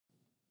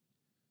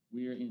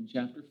We are in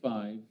chapter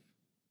 5.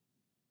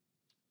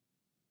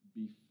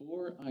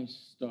 Before I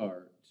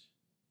start,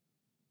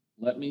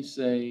 let me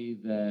say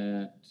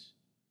that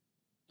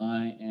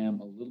I am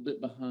a little bit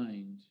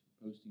behind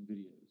posting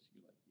videos.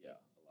 You're like, yeah,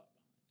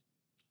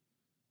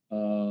 a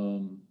lot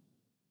behind.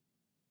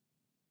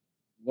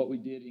 What we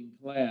did in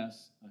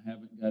class, I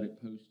haven't got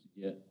it posted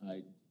yet.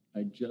 I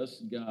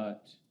just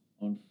got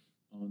on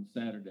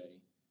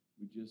Saturday.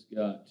 We just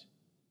got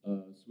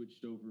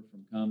switched over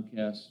from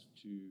Comcast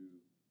to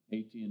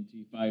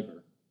AT&T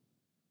fiber.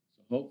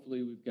 So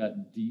hopefully we've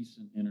got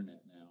decent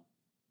internet now,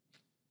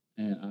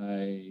 and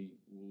I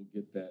will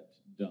get that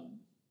done.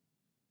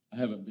 I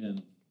haven't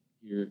been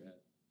here at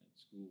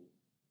school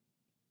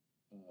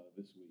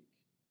this week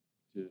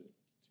to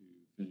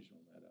finish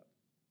all that up.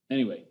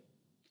 Anyway,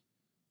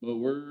 but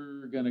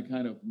we're going to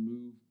kind of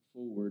move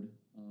forward.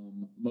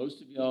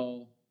 Most of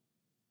y'all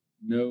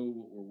know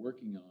what we're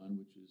working on,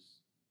 which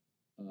is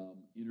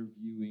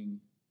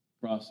interviewing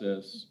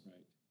process, right?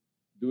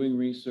 Doing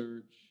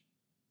research,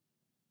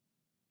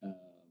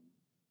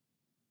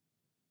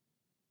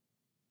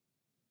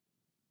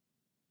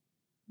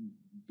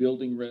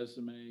 building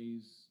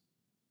resumes,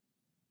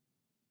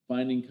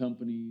 finding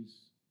companies,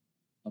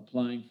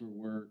 applying for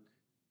work,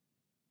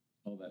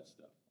 all that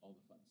stuff, all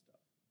the fun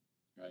stuff,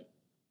 right?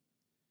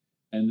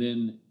 And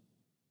then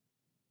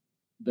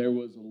there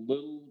was a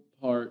little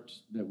part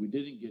that we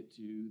didn't get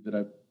to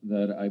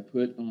that I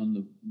put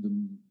on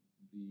the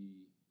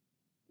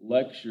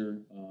lecture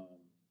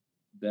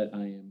that I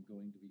am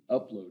going to be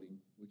uploading,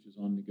 which is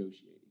on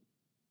negotiating.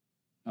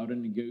 How to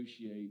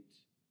negotiate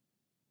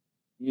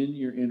in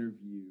your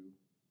interview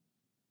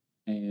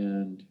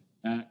and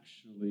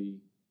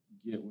actually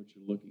get what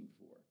you're looking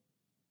for.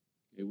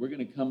 Okay, we're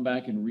going to come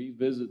back and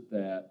revisit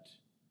that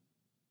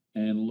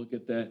and look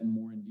at that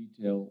more in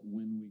detail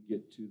when we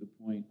get to the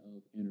point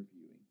of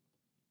interviewing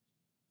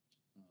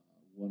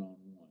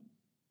one-on-one.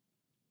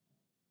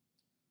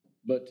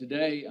 But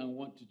today I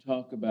want to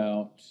talk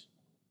about,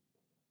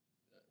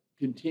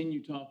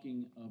 continue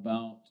talking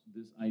about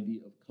this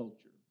idea of culture.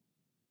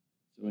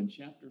 So in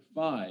chapter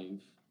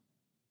 5,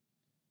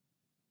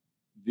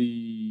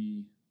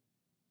 the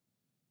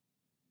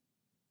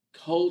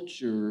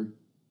culture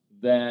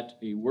that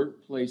a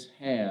workplace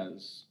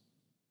has,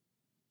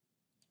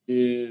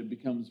 it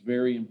becomes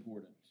very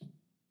important.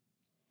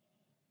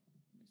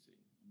 Let me see.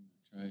 I'm going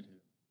to try to get.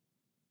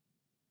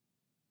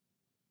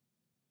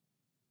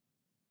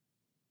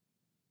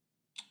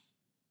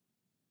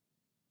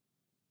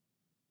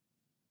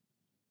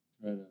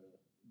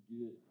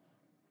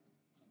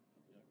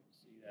 I can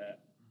see that.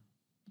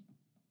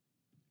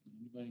 Can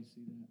anybody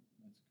see that?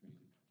 That's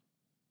crazy.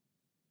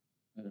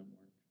 That don't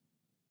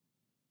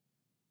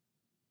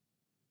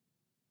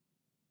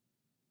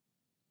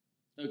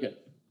work. Okay.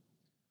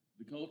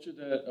 The culture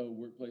that a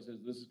workplace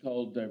has, this is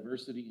called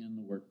diversity in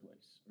the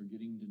workplace, or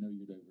getting to know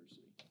your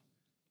diversity.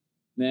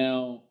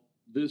 Now,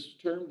 this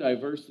term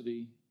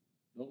diversity,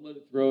 don't let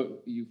it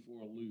throw you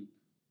for a loop.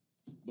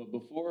 But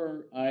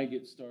before I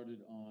get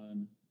started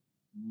on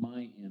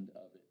my end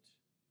of it,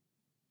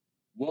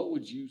 what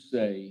would you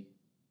say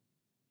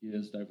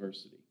is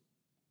diversity?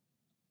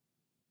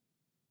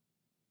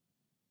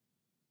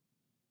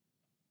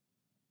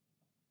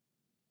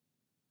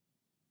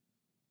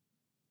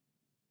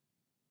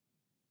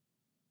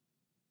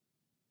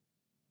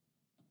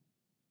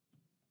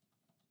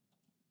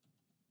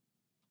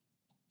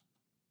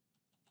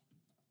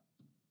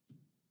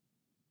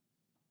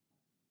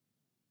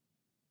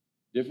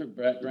 Different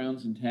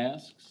backgrounds and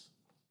tasks.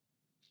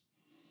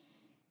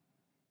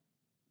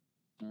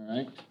 All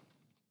right.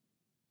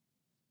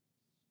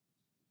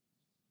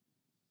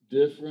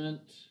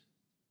 Different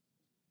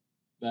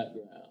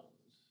backgrounds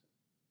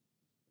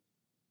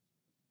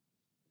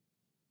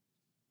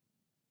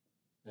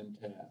and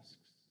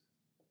tasks.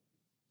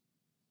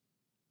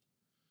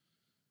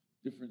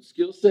 Different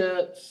skill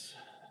sets.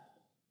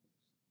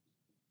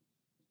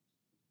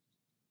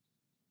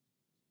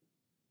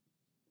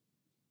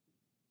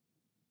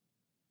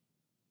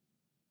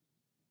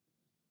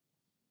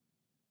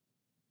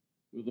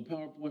 Will the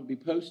PowerPoint be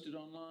posted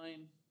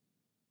online?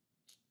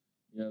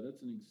 Yeah,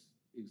 that's an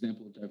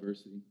example of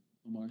diversity.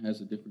 Omar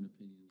has a different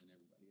opinion than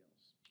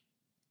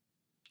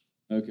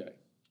everybody else. Okay.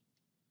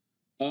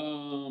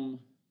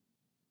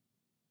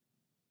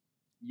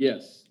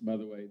 Yes, by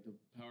the way, the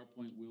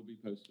PowerPoint will be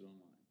posted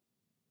online.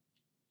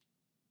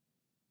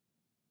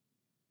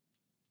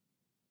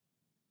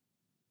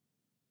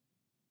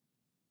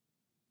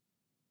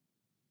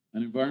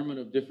 An environment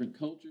of different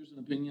cultures and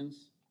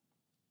opinions.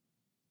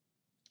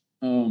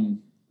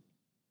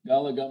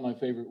 Gala got my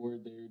favorite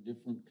word there,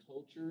 different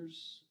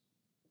cultures.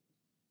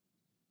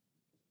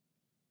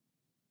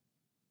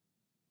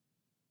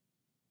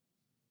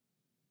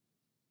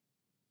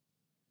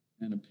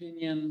 And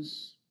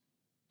opinions.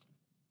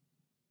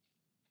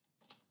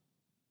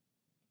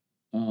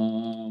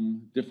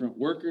 Different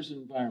workers'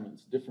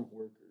 environments, different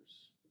workers.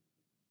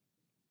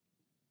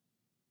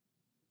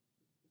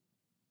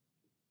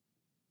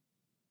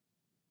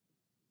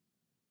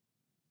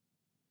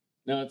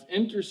 Now, it's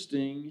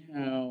interesting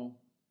how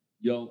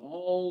y'all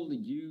all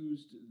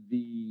used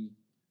the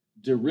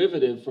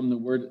derivative from the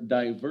word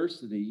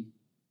diversity,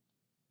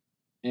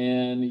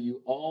 and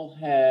you all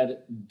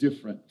had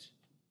different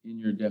in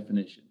your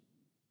definition.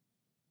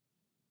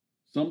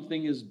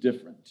 Something is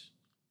different.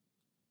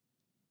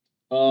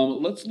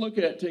 Let's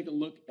take a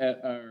look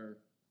at our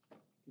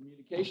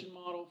communication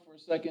model for a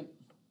second.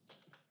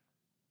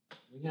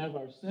 We have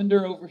our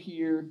sender over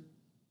here,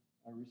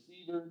 our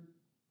receiver,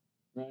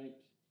 right?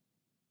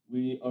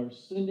 We are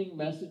sending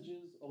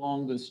messages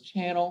along this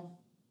channel.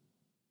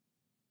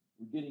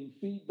 We're getting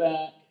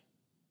feedback.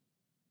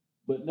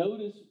 But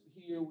notice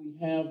here we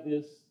have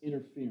this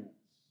interference.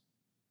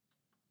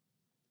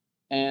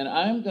 And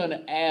I'm going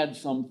to add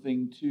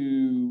something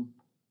to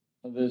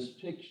this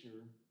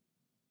picture.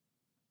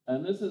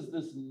 And this is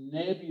this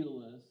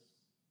nebulous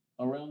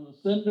around the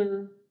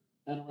sender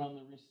and around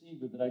the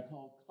receiver that I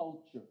call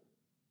culture.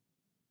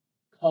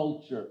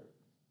 Culture.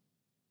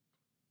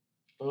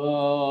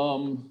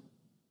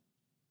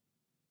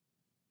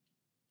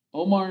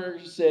 Omar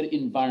said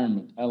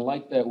environment. I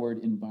like that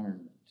word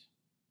environment.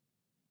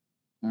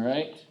 All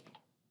right?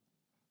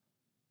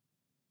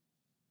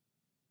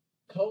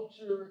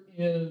 Culture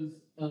can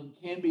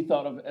be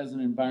thought of as an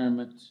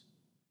environment.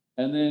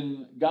 And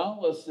then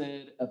Gala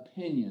said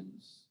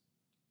opinions.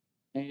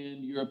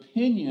 And your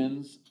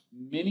opinions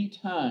many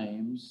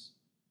times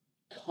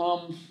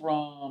come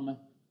from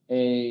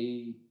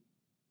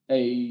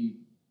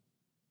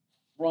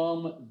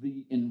from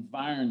the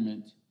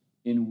environment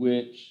in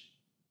which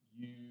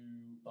you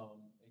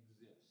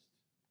exist,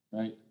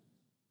 right?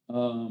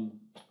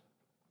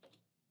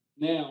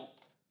 Now,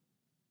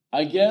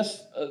 I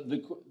guess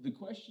the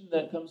question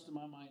that comes to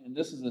my mind, and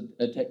this is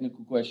a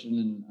technical question,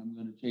 and I'm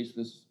going to chase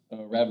this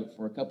rabbit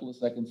for a couple of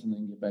seconds and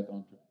then get back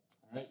on track.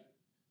 All right.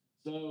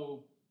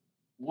 So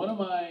one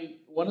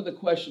of the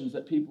questions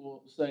that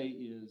people say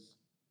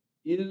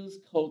is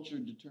culture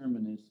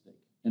deterministic?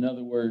 In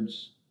other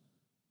words,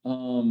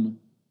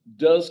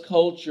 does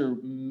culture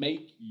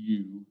make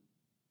you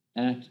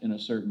act in a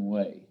certain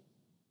way?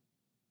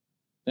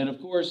 And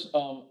of course,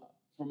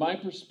 from my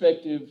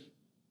perspective,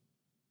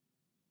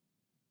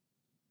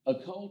 a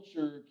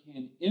culture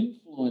can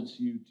influence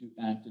you to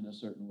act in a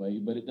certain way,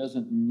 but it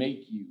doesn't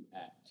make you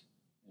act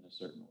in a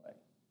certain way.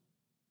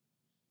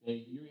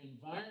 Okay? Your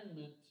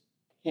environment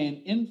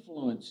can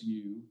influence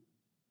you.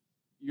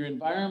 Your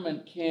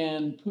environment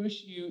can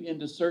push you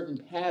into certain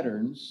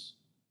patterns,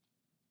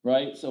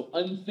 right? So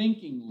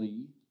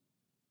unthinkingly,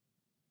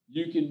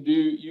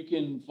 you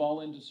can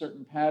fall into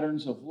certain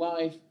patterns of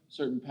life,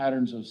 certain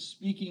patterns of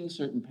speaking,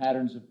 certain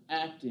patterns of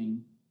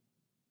acting.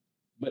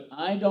 But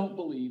I don't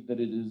believe that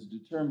it is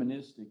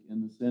deterministic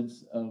in the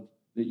sense of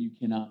that you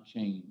cannot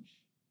change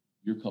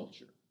your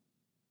culture.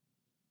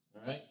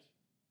 All right?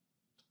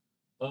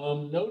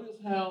 Notice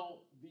how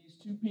these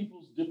two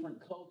people's different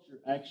culture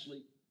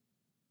actually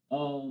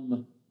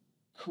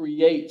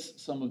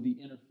creates some of the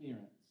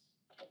interference,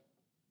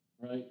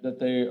 right, that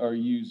they are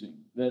using,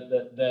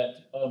 that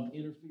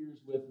interferes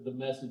with the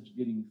message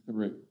getting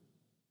through,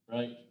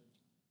 right?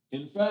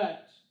 In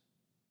fact,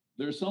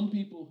 there are some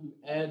people who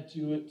add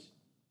to it,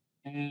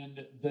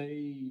 and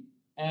they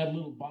add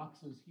little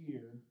boxes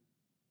here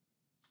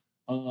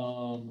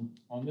on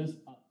this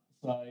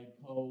side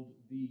called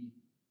the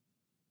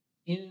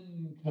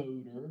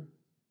encoder,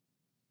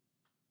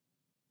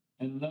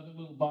 and another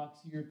little box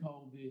here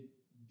called the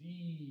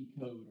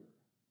decoder,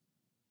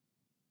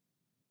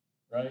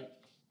 right?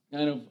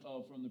 Kind of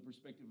from the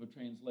perspective of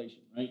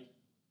translation, right?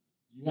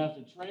 You have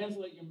to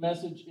translate your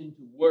message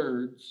into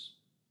words,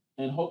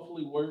 and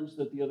hopefully words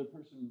that the other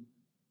person,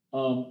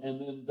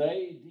 and then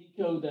they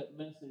decode that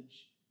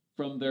message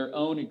from their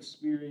own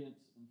experience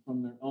and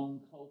from their own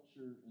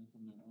culture and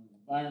from their own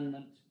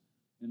environment.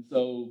 And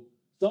so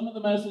some of the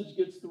message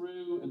gets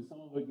through and some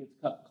of it gets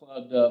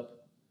clogged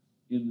up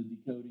in the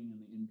decoding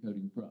and the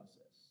encoding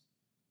process.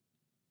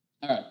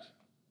 All right.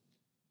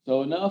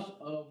 So enough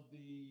of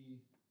the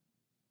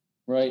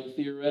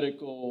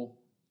theoretical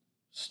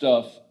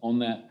stuff on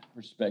that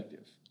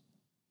perspective.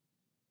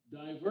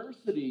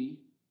 Diversity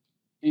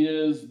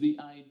is the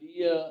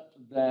idea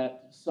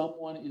that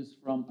someone is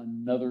from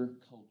another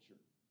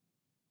culture,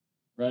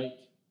 right?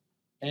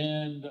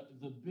 And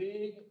the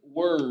big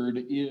word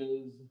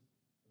is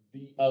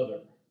the other,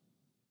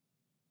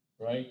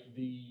 right?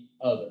 The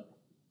other.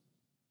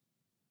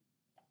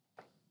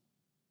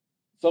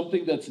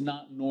 Something that's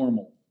not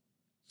normal,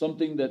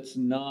 something that's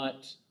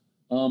not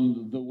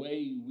the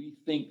way we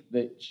think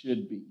that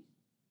should be,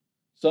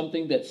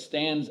 something that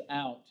stands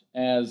out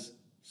as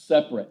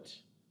separate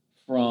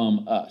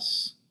from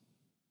us,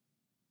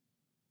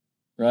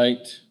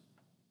 right?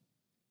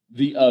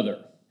 The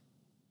other.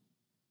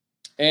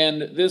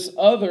 And this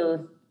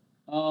other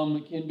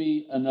can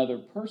be another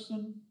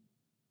person,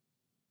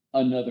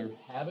 another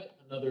habit,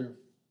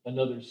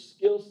 another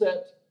skill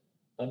set,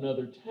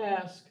 another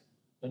task,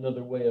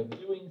 another way of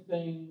doing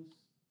things.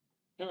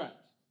 All right.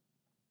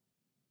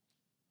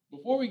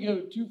 Before we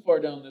go too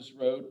far down this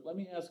road, let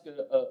me ask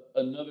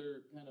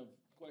another kind of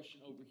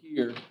question over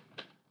here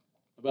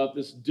about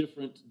this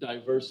different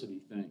diversity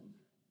thing.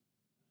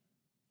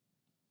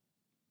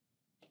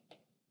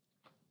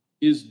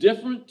 Is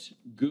different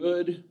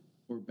good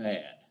or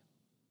bad?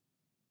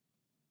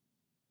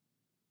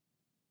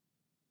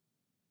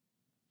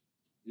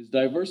 Is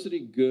diversity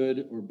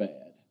good or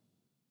bad?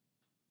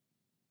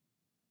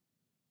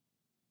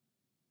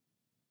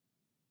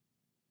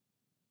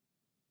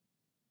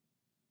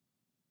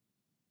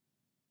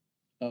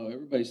 Oh,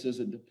 everybody says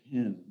it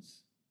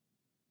depends.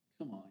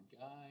 Come on,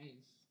 guys.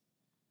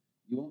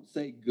 You won't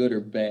say good or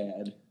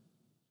bad.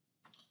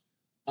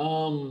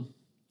 I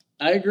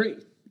agree.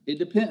 It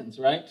depends,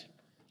 right?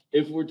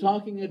 If we're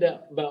talking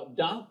about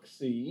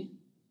doxy,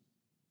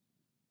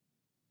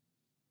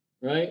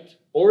 right?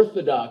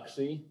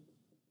 Orthodoxy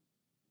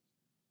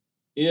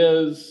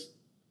is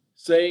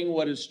saying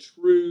what is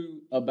true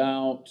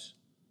about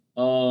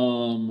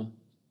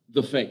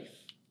the faith,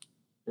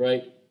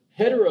 right?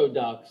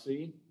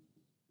 Heterodoxy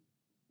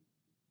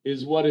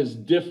is what is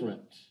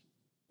different,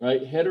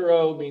 right?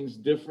 Hetero means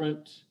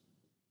different.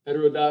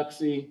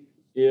 Heterodoxy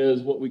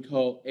is what we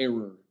call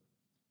error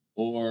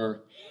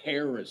or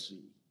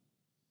heresy,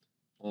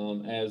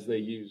 as they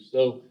use.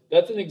 So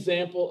that's an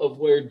example of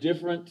where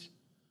different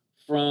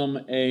from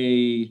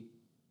a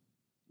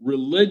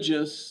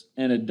religious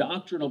and a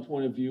doctrinal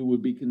point of view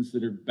would be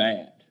considered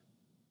bad,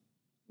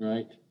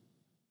 right?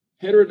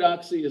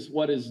 Heterodoxy is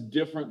what is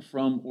different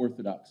from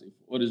orthodoxy,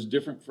 what is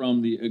different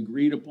from the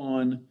agreed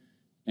upon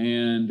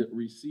and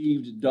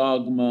received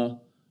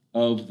dogma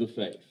of the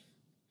faith.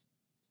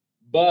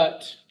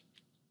 But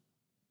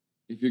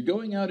if you're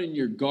going out in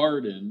your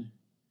garden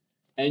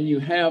and you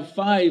have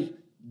 5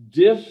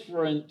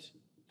 different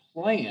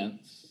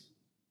plants,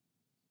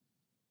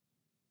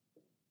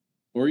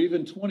 or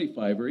even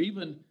 25, or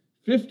even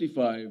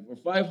 55, or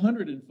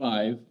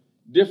 505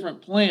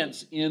 different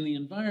plants in the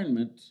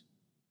environment,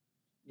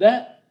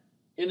 that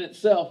in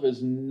itself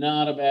is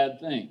not a bad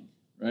thing,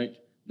 right?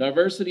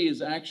 Diversity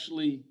is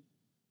actually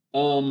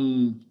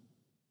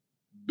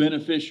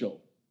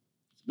beneficial.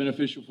 It's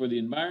beneficial for the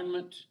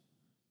environment.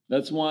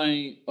 That's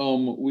why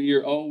we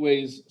are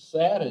always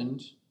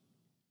saddened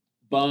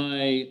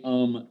by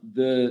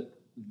the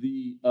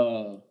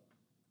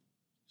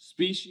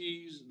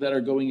species that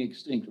are going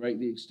extinct, right?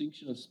 The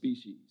extinction of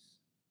species.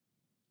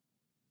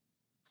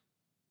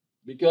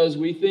 Because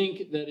we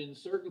think that in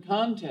certain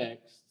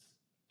contexts,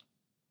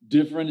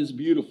 different is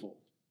beautiful.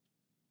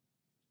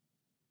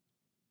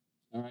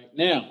 All right,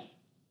 now,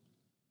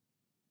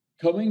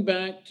 coming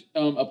back,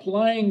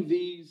 applying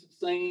these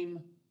same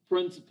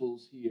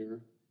principles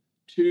here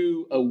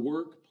to a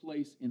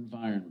workplace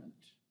environment.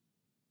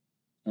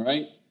 All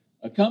right,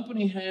 a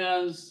company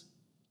has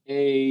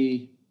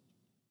a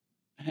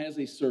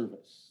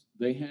service,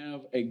 they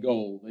have a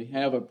goal, they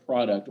have a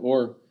product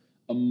or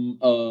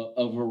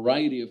a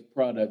variety of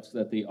products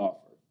that they offer.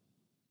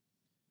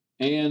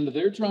 And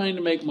they're trying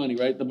to make money,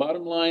 right? The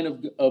bottom line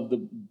of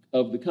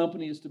the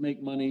company is to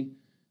make money.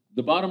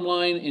 The bottom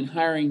line in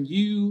hiring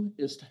you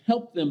is to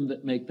help them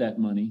make that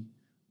money,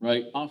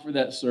 right? Offer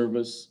that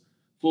service,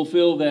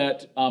 fulfill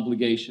that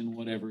obligation,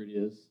 whatever it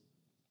is.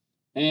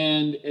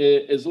 And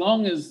as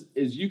long as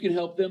you can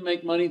help them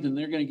make money, then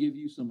they're going to give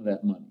you some of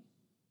that money,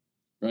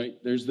 right?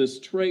 There's this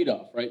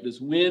trade-off, right? This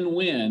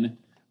win-win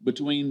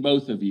between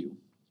both of you.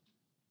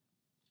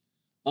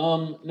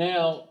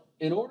 Now,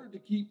 in order to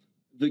keep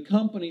the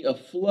company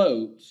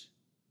afloat,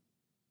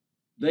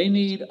 they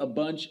need a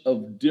bunch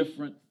of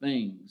different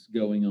things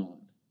going on,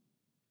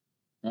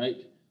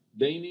 right?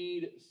 They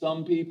need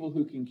some people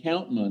who can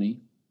count money.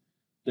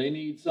 They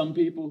need some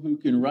people who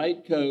can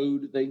write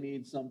code. They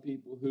need some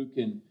people who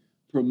can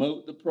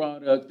promote the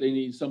product. They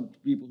need some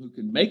people who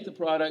can make the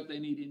product. They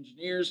need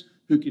engineers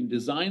who can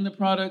design the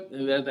product.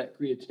 They have that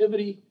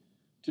creativity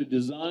to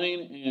design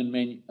and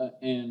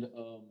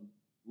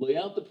lay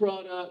out the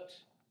product,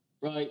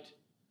 right?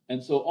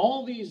 And so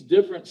all these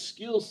different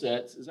skill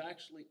sets is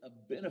actually a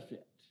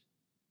benefit.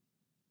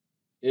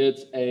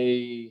 It's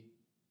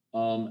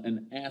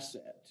an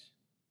asset.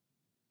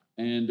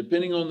 And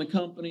depending on the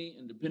company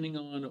and depending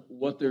on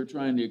what they're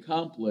trying to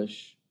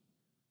accomplish,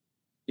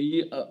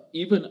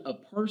 even a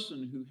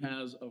person who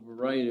has a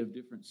variety of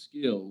different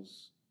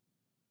skills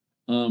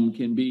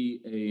can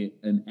be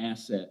an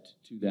asset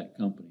to that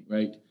company,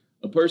 right?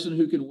 A person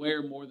who can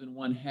wear more than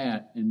one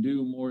hat and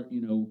do more,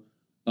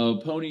 a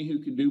pony who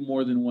can do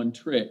more than one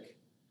trick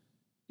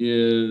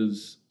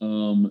is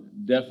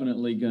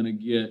definitely going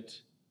to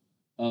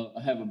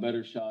have a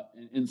better shot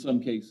in some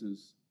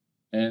cases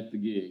at the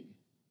gig.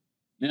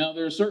 Now,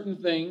 there are certain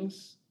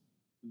things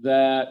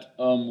that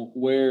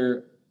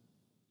where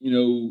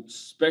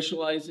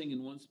specializing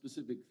in one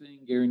specific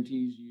thing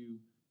guarantees you,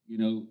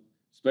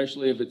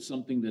 especially if it's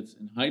something that's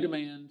in high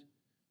demand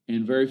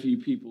and very few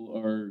people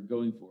are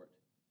going for it.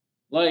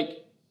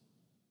 Like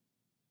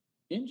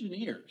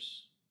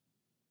engineers.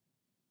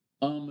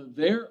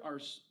 There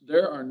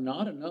are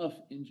not enough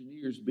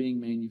engineers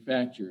being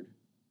manufactured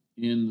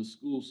in the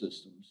school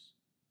systems.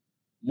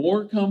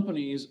 More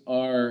companies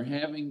are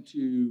having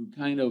to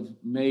kind of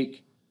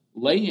make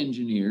lay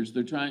engineers.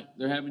 They're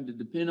having to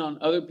depend on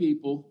other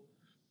people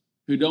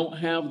who don't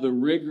have the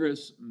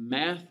rigorous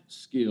math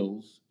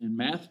skills and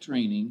math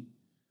training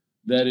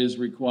that is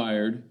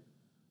required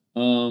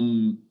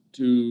to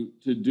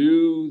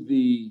do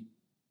the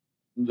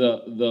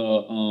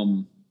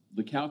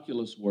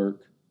calculus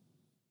work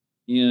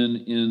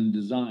in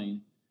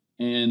design.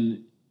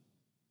 And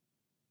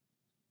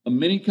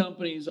many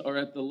companies are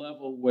at the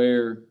level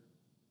where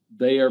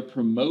they are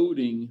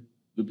promoting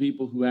the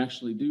people who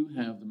actually do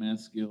have the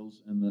math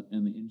skills and the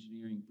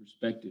engineering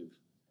perspective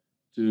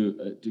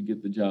to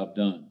get the job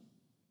done.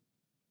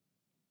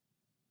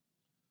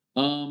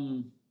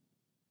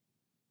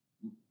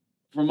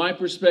 From my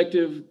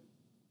perspective,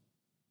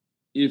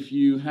 if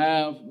you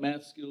have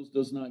math skills,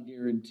 does not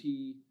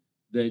guarantee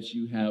that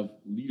you have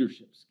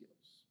leadership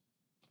skills,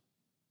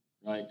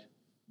 right?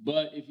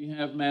 But if you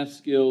have math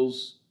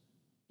skills,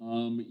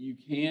 you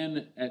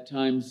can at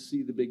times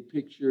see the big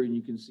picture and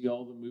you can see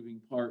all the moving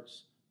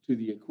parts to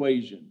the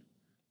equation.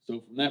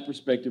 So from that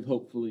perspective,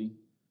 hopefully,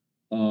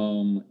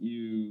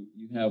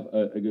 you have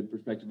a good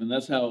perspective, and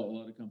that's how a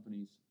lot of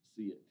companies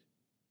see it.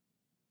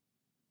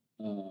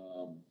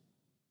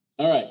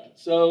 All right,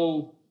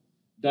 so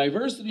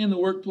diversity in the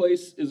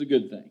workplace is a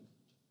good thing.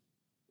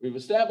 We've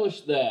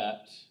established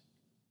that.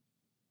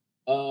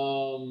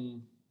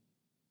 So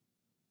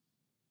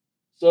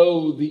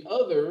the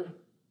other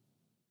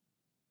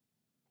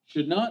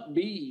should not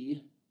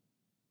be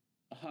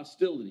a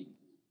hostility,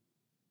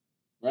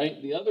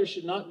 right? The other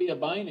should not be a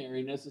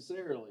binary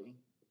necessarily,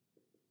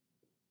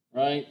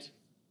 right?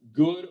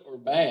 Good or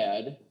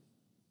bad,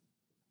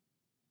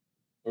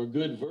 or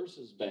good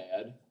versus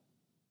bad,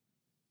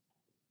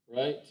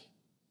 right?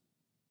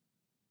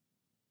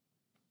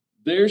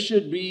 There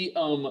should be,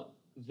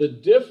 the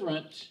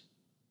different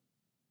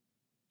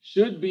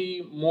should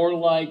be more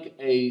like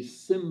a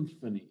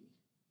symphony.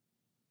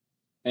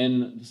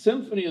 And the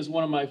symphony is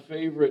one of my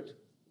favorite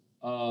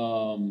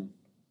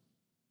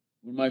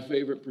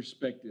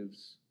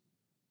perspectives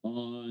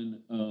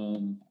on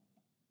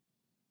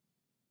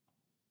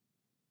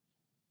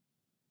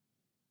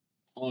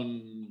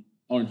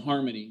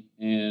harmony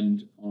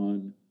and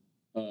on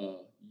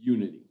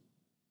unity.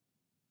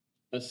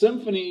 A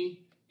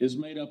symphony is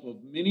made up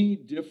of many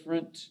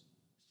different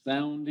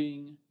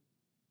sounding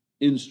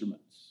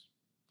instruments,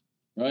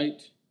 right?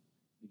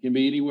 It can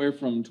be anywhere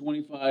from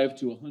 25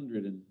 to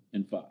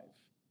 105.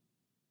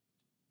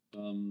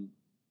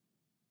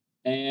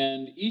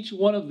 And each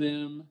one of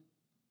them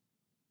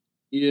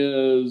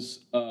has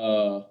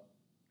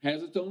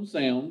its own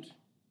sound.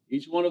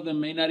 Each one of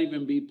them may not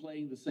even be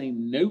playing the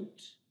same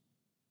note,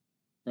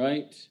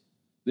 right?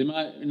 They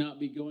might not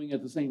be going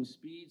at the same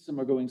speed. Some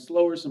are going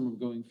slower, some are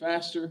going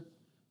faster.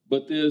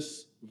 But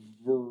this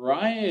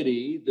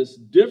variety, this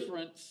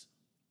difference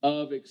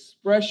of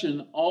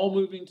expression, all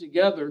moving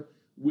together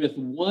with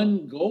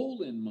one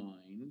goal in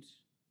mind,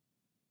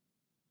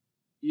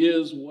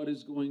 is what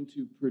is going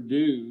to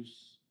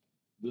produce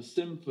the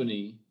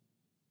symphony,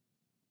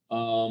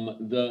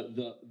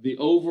 the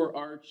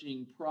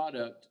overarching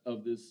product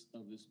of this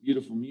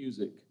beautiful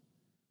music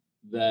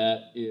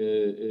that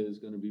is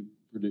going to be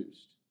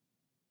produced.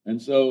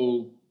 And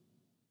so,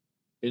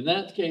 in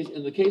that case,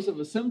 in the case of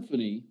a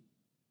symphony,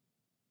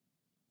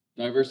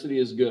 diversity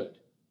is good,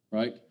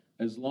 right?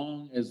 As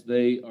long as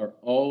they are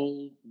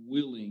all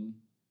willing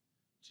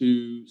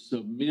to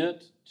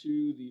submit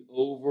to the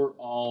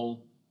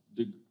overall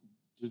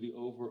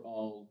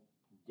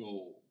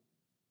goal,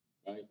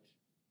 right?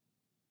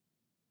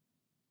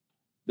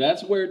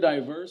 That's where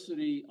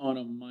diversity on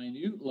a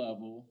minute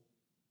level,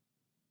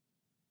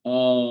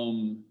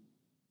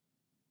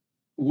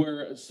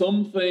 where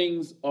some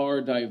things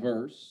are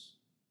diverse,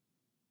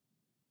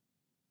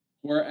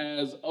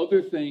 whereas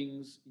other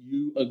things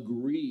you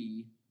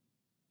agree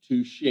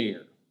to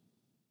share.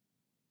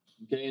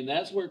 Okay, and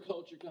that's where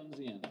culture comes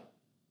in,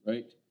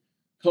 right?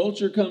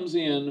 Culture comes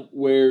in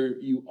where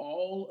you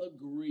all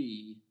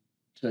agree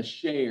to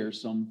share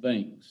some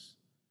things.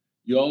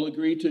 You all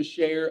agree to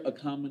share a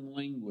common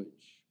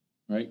language,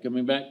 right?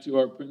 Coming back to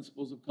our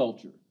principles of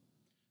culture.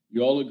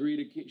 You all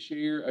agree to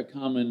share a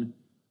common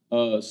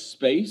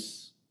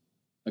space,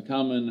 a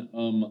common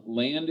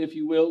land, if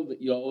you will,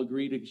 that you all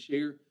agree to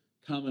share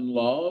common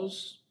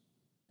laws,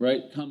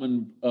 right?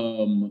 Common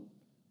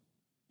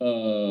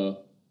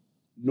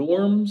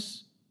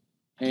norms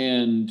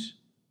and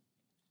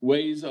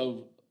ways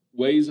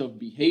of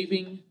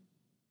behaving.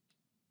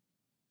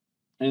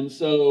 And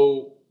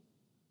so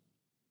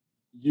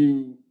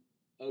you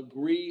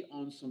agree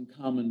on some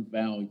common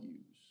values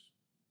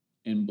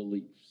and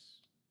beliefs.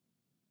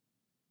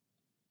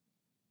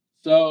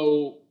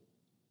 So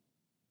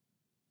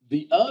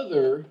the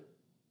other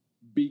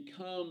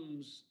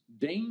becomes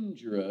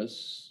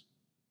dangerous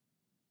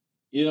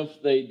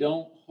if they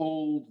don't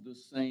hold the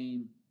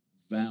same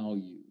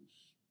values,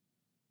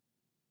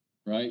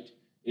 right?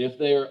 If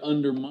they are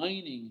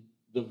undermining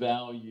the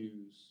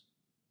values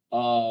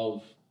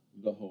of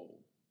the whole.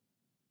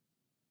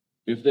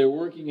 If they're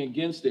working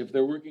against it, if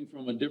they're working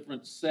from a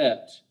different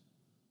set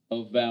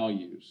of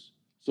values.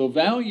 So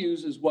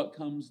values is what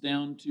comes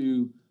down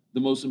to the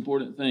most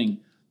important thing.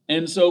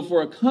 And so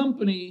for a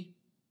company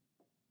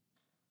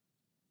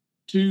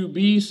to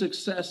be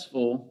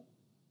successful,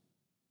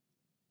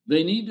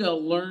 They need to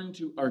learn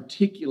to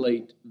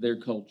articulate their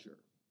culture.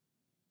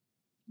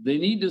 They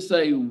need to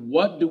say,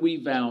 what do we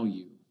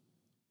value?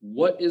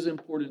 What is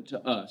important to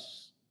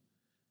us?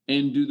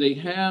 And do they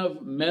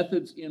have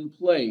methods in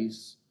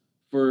place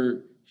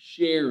for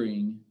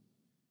sharing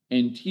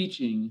and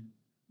teaching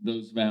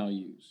those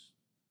values?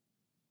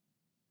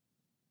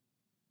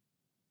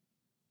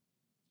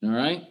 All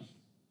right?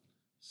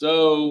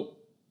 So,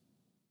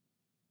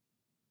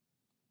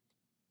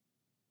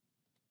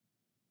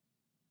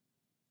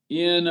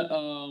 in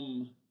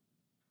the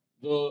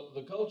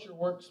culture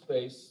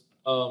workspace,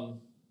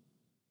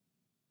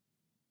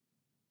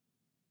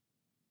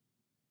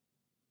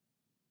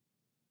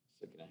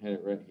 second, I had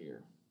it right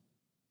here.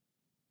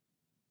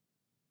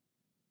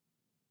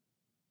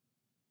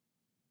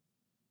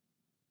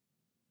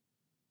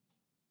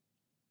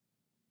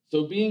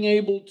 So being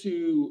able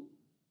to,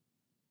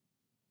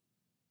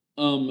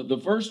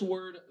 the first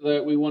word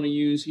that we want to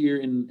use here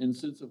in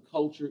sense of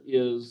culture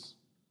is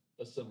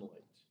assimilate.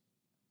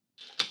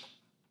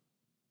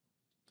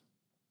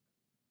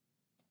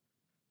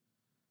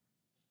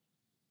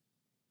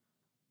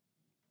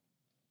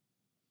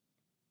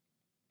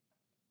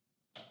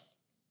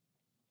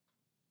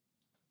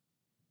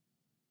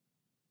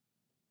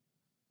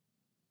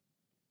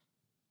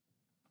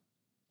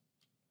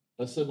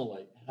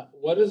 Assimilate.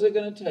 What is it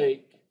going to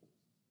take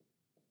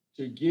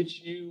to get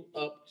you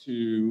up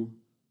to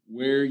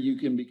where you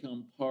can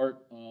become part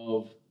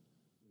of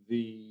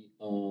the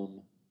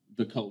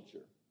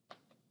culture?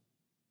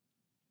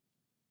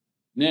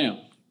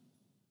 Now,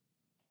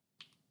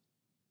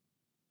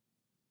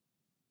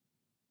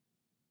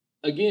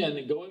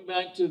 again, going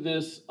back to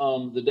this,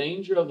 the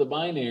danger of the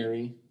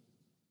binary.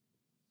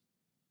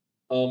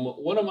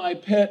 One of my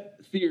pet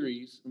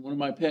theories and one of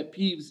my pet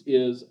peeves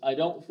is I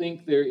don't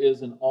think there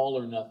is an all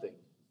or nothing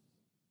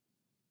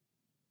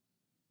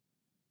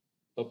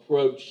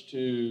approach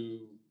to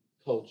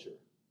culture,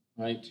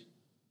 right?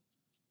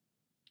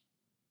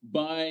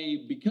 By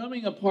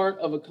becoming a part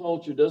of a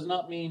culture does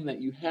not mean that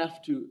you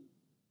have to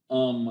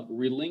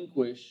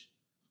relinquish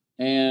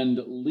and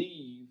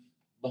leave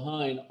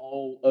behind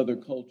all other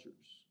cultures.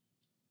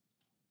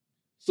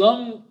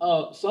 Some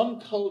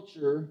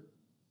culture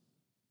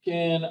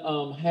can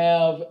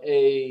have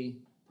a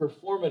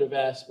performative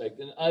aspect,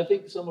 and I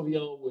think some of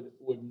y'all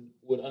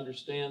would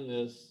understand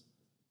this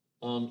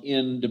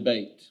in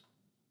debate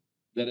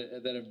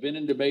that have been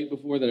in debate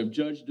before, that have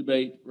judged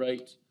debate.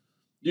 Right?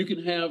 You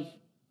can have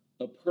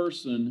a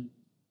person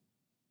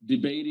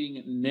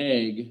debating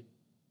neg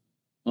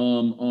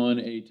on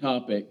a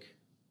topic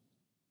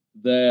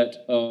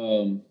that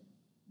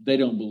they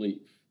don't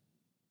believe.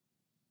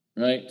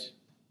 Right?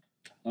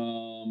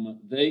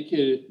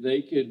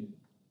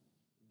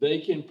 They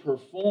can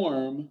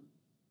perform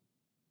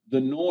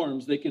the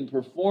norms, they can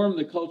perform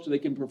the culture, they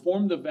can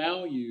perform the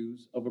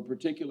values of a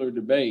particular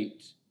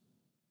debate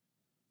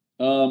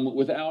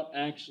without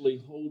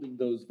actually holding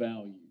those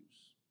values.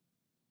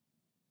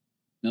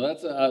 Now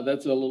that's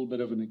a little bit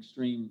of an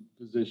extreme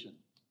position.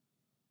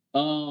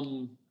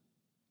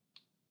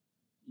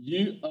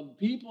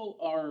 People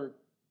are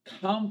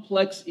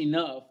complex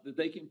enough that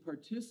they can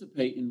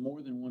participate in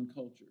more than one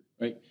culture,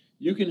 right?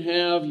 You can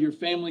have your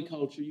family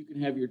culture, you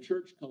can have your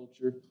church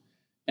culture,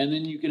 and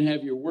then you can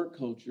have your work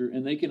culture,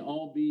 and they can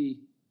all be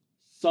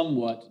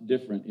somewhat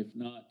different, if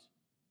not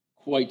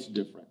quite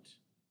different.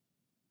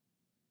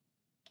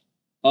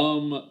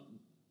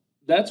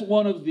 That's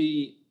one of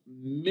the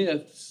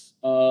myths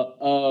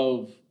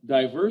of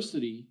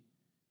diversity,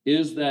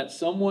 is that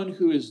someone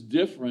who is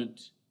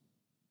different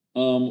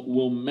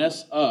will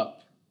mess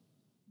up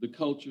the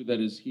culture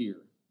that is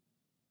here,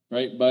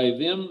 right? By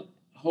them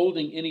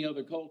holding any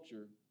other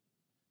culture,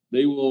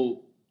 they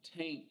will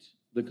taint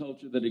the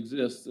culture that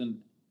exists,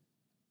 and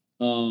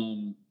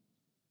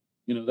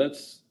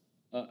that's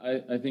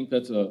I think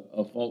that's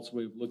a false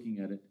way of looking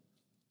at it.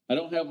 I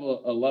don't have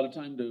a lot of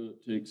time to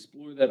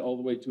explore that all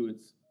the way to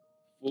its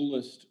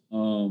fullest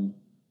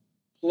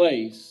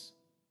place,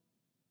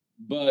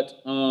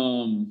 but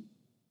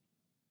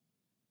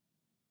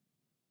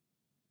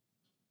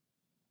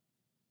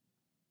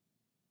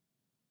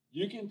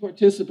you can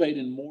participate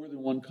in more than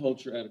one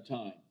culture at a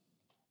time.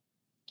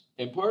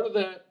 And part of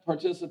that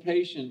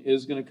participation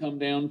is going to come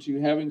down to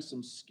having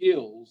some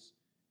skills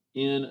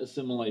in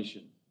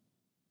assimilation.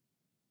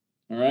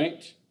 All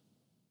right?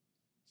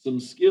 Some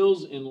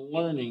skills in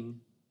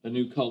learning a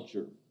new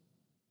culture.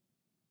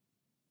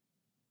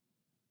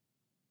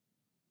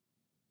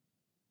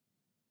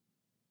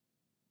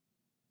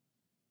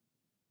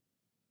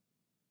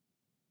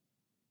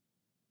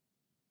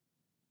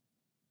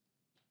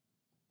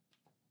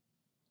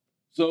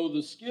 So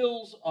the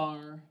skills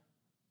are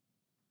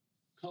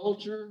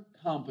culture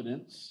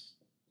competence,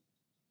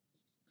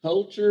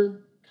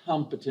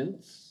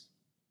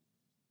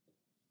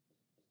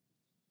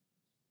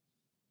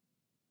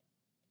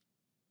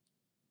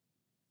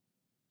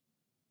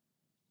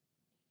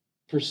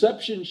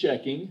 perception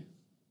checking.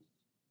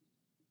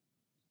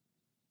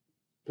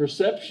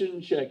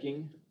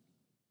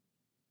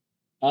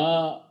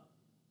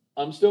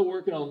 I'm still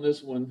working on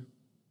this one.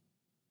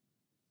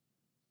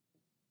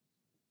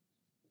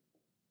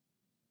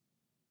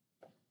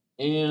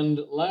 And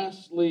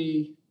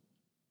lastly,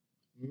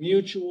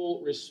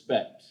 mutual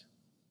respect.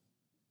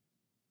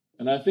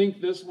 And I think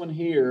this one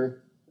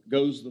here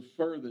goes the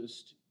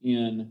furthest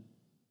in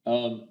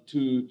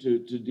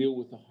to deal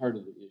with the heart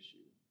of the issue.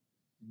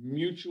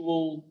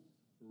 Mutual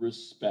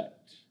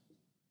respect.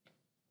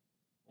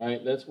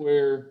 Right? That's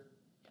where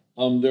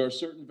there are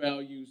certain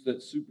values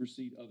that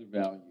supersede other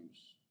values.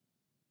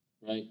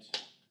 Right?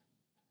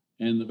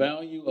 And the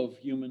value of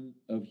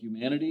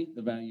humanity,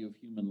 the value of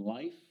human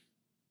life,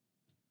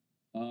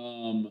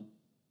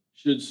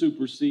 should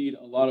supersede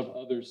a lot of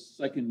other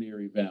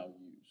secondary values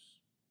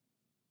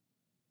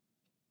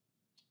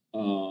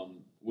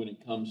when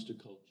it comes to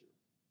culture.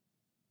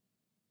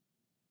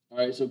 All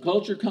right, so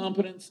culture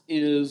competence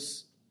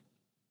is,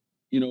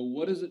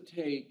 what does it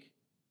take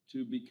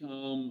to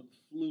become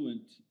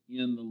fluent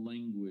in the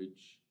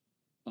language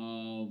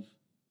of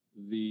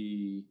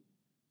the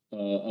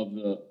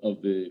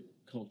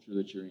culture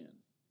that you're in,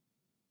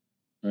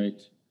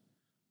 right?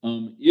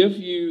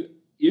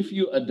 If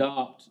you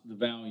adopt the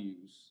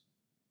values,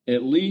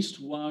 at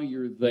least while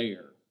you're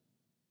there,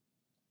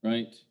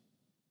 right?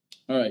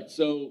 All right,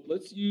 so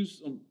let's use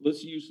some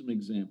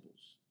examples.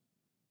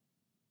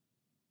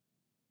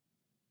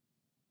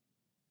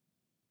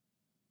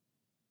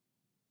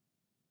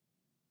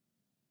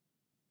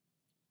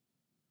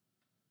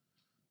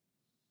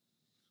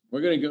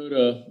 We're going to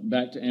go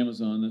back to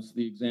Amazon. That's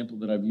the example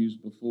that I've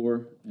used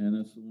before, and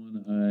that's the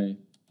one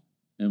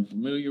I am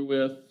familiar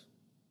with.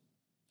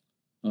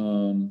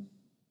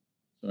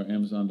 Sorry,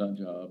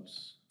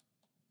 Amazon.jobs.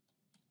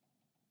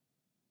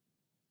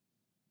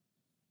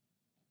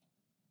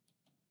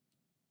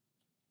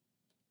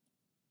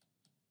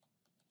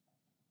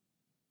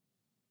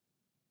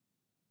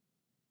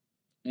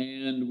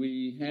 And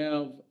we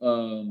have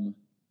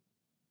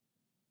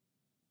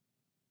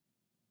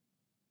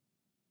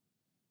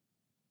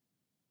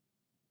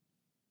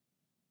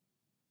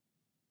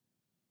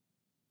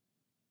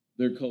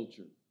their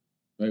culture,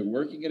 right?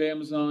 Working at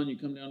Amazon, you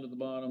come down to the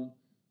bottom,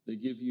 they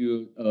give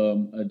you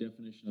a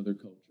definition of their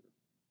culture.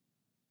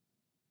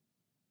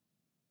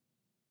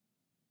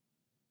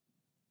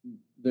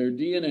 Their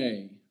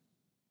DNA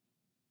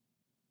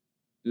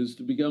is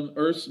to become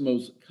Earth's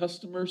most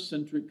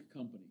customer-centric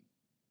company.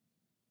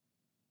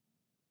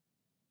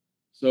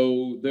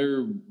 So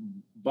their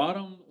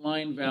bottom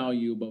line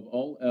value above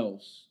all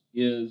else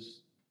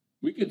is,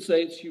 we could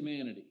say it's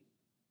humanity,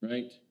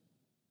 right?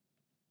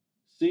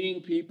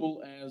 Seeing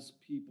people, as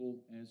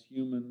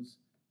humans,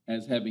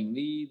 as having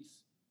needs,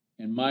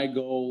 and my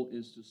goal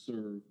is to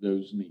serve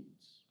those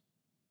needs,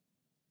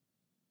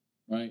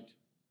 right?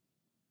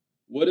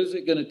 What is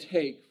it going to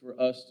take for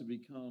us to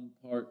become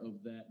part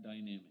of that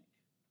dynamic?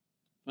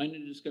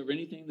 Finding to discover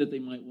anything that they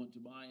might want to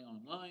buy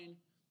online,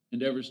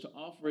 endeavors to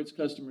offer its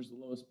customers the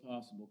lowest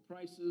possible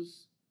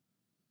prices.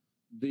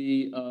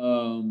 The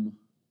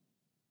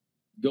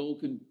goal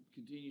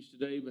continues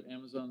today, but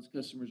Amazon's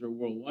customers are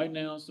worldwide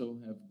now, so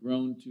have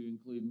grown to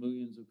include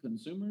millions of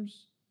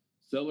consumers,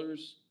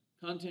 sellers,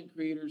 content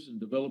creators, and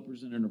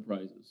developers and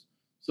enterprises.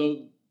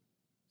 So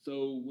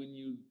when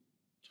you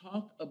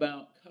talk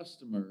about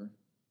customer,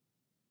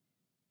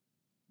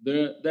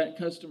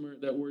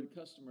 that word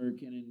customer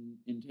can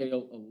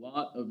entail a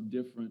lot of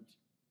different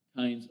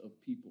kinds of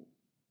people,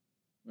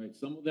 right?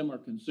 Some of them are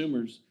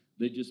consumers,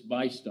 they just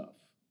buy stuff.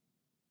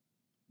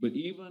 But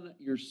even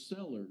your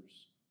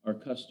sellers are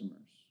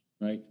customers,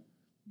 right?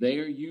 They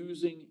are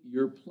using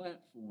your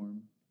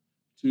platform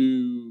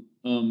to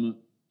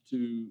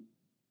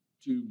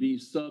be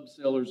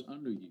sub-sellers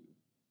under you.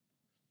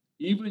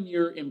 Even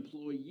your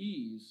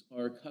employees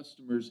are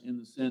customers in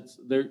the sense,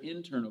 they're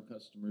internal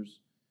customers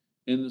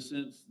in the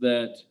sense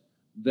that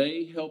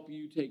they help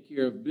you take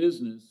care of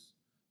business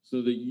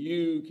so that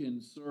you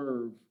can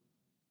serve,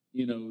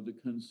 the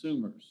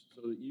consumers,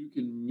 so that you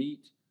can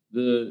meet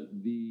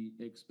the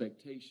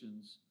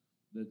expectations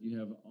that you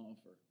have to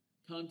offer.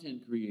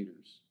 Content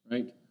creators,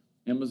 right?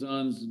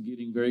 Amazon's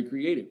getting very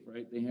creative,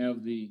 right? They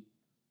have the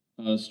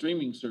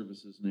streaming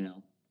services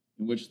now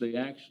in which they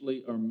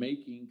actually are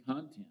making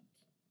content.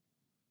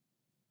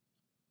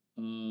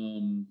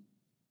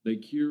 They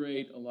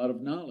curate a lot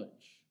of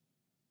knowledge.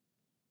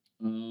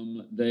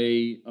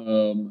 The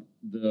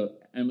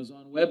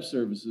Amazon Web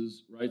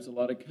Services writes a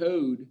lot of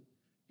code,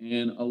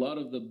 and a lot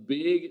of the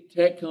big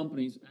tech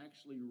companies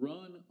actually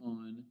run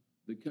on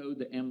the code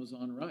that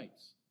Amazon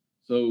writes.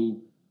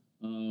 So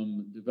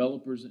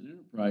developers and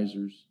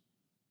enterprisers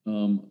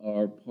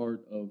are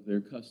part of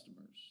their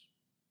customers,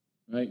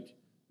 right?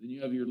 Then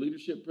you have your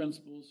leadership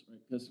principles,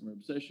 right? Customer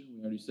obsession,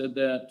 we already said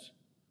that.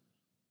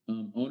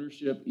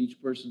 Ownership,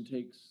 each person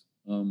takes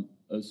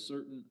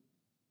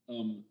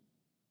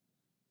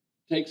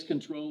takes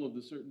control of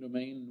the certain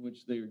domain in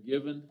which they are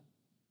given.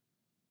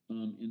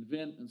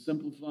 Invent and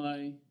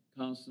simplify,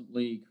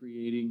 constantly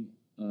creating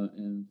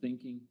and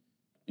thinking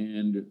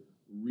and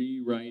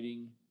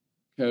rewriting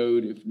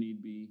code if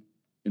need be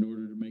in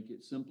order to make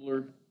it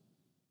simpler,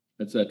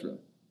 etc.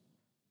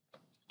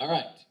 All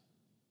right,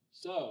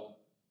 so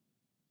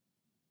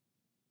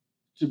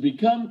to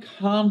become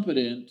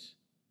competent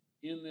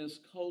in this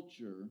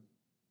culture,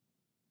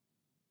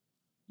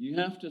 you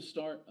have to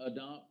start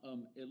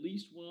at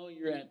least while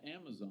you're at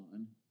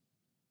Amazon,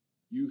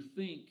 you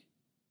think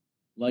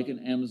like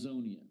an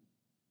Amazonian,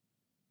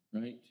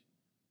 right?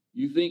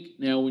 You think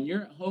now when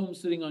you're at home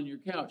sitting on your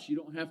couch, you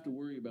don't have to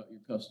worry about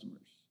your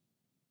customers,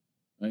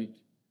 right?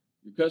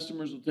 Your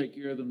customers will take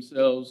care of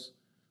themselves.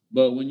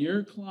 But when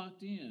you're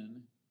clocked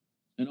in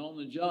and on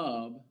the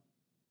job,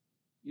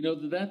 you know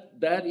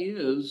that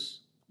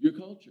is your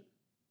culture.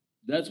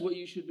 That's what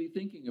you should be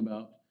thinking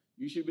about.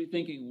 You should be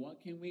thinking,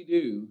 what can we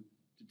do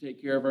to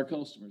take care of our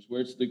customers?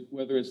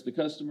 Whether it's the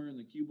customer in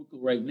the cubicle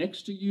right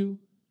next to you,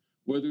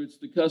 whether it's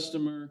the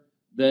customer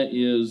that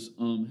is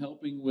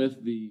helping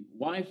with the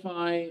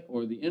Wi-Fi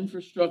or the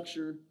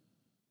infrastructure,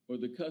 or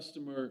the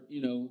customer,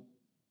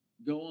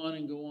 go on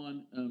and go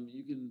on.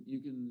 You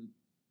can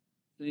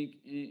think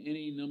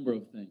any number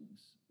of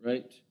things,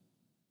 right?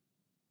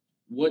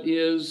 What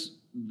is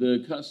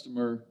the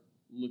customer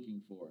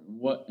looking for,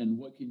 and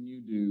what can you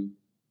do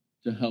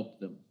to help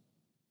them?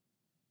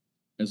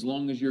 As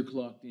long as you're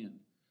clocked in,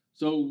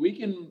 so we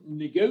can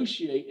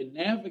negotiate and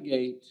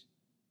navigate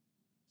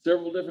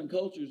several different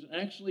cultures,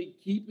 and actually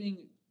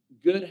keeping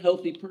good,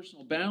 healthy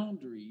personal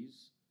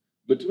boundaries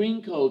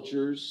between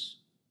cultures,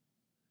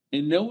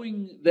 and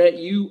knowing that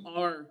you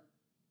are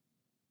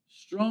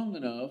strong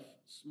enough,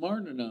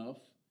 smart enough,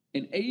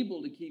 and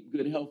able to keep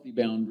good, healthy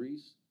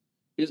boundaries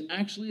is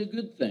actually a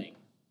good thing.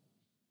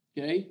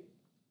 Okay?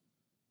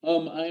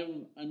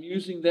 I'm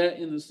using that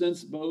in the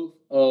sense both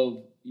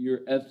of your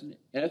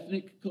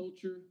ethnic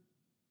culture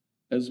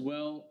as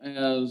well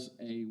as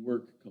a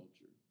work culture,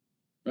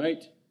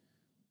 right?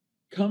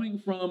 Coming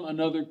from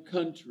another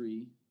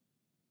country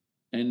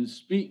and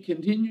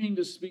continuing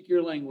to speak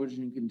your language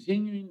and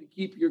continuing to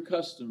keep your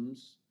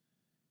customs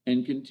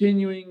and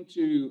continuing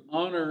to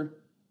honor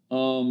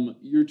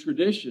your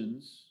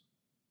traditions,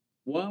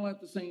 while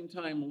at the same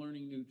time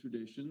learning new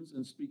traditions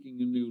and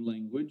speaking a new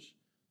language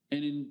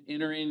and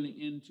entering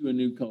into a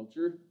new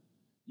culture,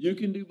 you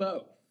can do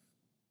both,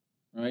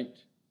 right?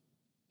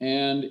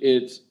 And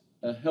it's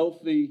a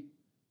healthy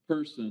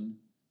person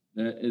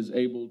that is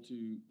able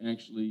to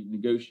actually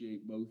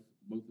negotiate both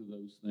of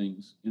those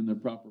things in the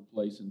proper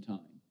place and time.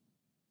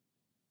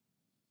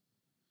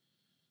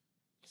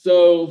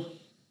 So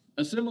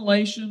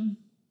assimilation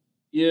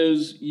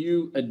is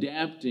you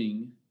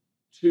adapting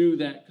to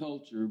that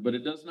culture, but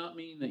it does not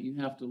mean that you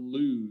have to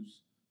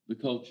lose the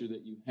culture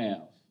that you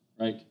have,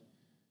 right?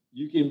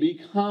 You can be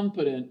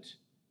competent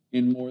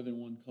in more than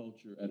one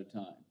culture at a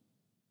time.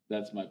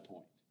 That's my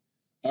point.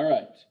 All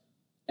right.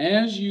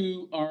 As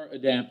you are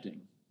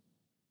adapting,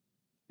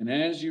 and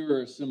as you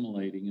are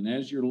assimilating, and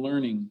as you're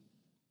learning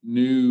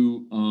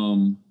new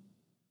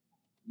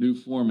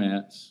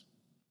formats,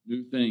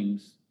 new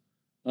things,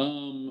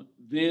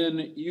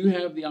 then you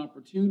have the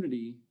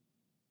opportunity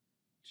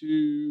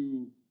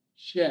to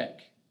check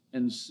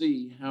and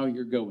see how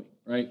you're going,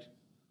 right?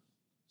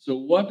 So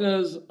what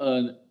does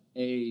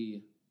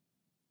a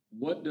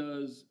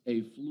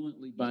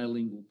fluently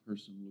bilingual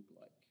person look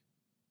like?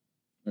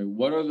 Right?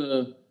 What are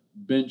the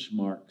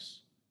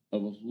benchmarks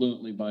of a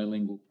fluently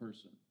bilingual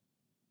person?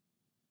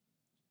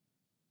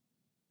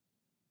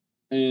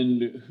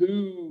 And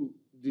who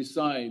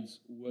decides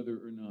whether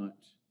or not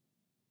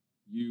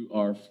you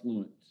are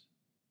fluent?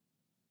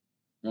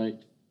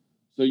 Right?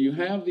 So you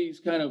have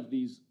these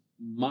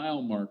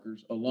mile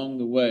markers along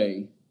the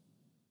way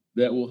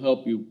that will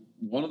help you.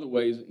 One of the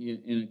ways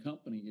in a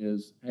company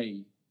is,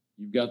 hey,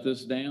 you've got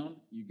this down,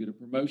 you get a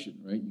promotion,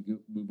 right? You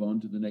move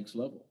on to the next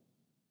level.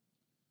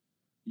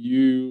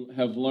 You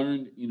have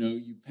learned,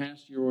 you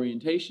passed your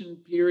orientation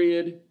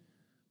period.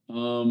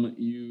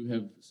 You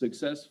have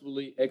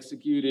successfully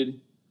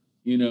executed,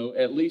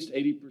 at least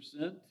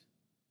 80%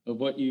 of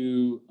what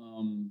you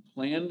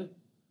planned.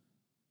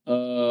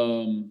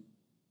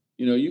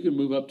 You can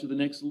move up to the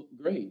next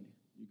grade.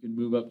 You can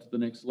move up to the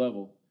next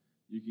level.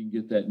 You can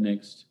get that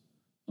next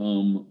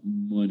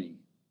money,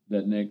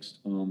 that next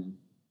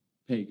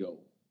pay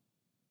goal,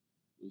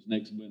 those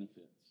next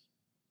benefits.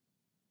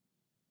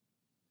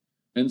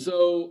 And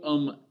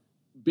so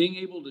being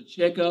able to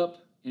check up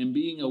and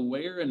being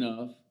aware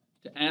enough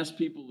to ask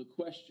people the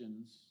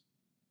questions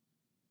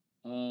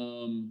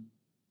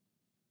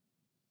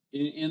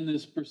in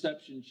this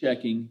perception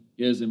checking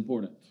is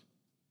important.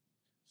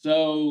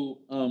 So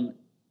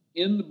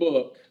in the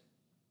book,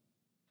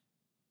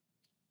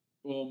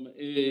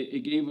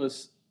 it gave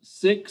us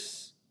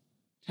 6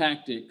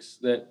 tactics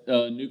that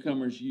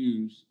newcomers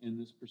use in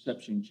this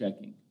perception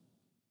checking.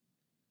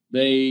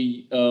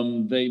 They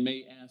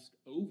may ask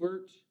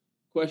overt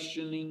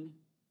questioning.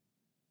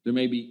 There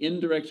may be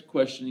indirect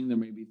questioning. There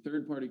may be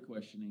third-party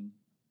questioning.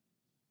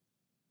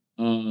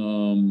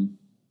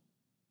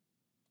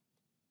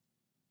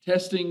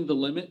 Testing the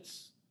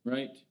limits,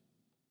 right?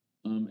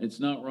 It's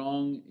not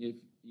wrong if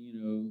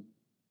you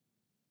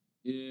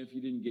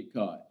didn't get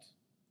caught,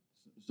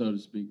 so to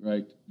speak,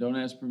 right? Don't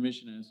ask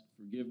permission, ask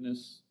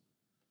forgiveness.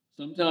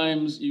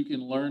 Sometimes you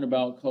can learn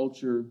about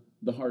culture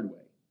the hard way.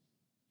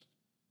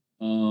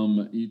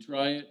 You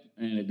try it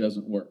and it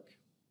doesn't work,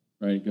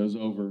 right? It goes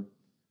over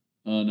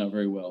not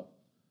very well.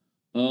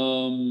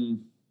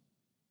 And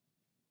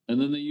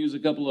then they use a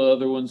couple of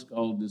other ones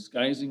called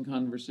disguising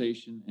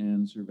conversation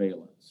and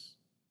surveillance,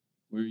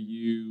 where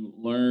you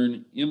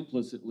learn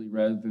implicitly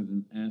rather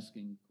than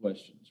asking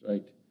questions,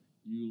 right?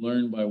 You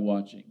learn by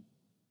watching.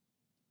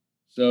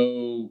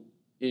 So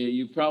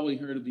you've probably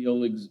heard of the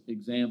old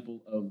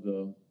example of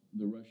the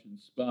Russian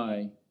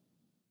spy.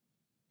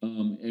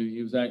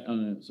 It was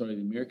the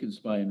American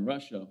spy in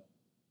Russia,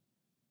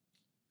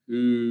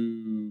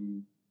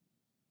 who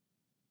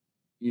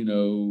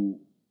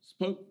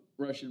spoke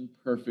Russian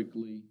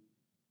perfectly.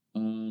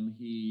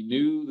 He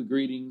knew the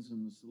greetings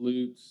and the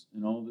salutes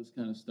and all this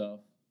kind of stuff.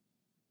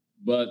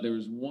 But there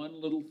was one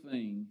little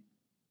thing.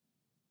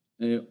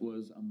 It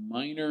was a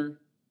minor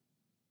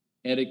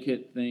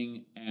etiquette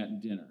thing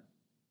at dinner.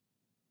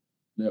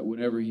 That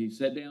whenever he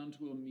sat down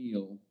to a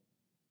meal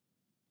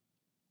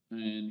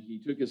and he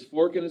took his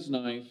fork and his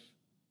knife,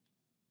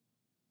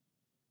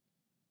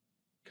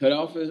 cut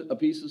off a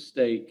piece of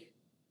steak,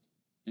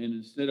 and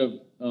instead of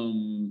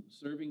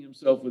serving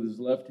himself with his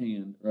left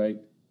hand, right,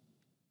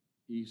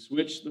 he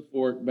switched the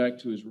fork back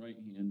to his right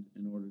hand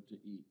in order to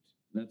eat.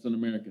 That's an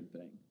American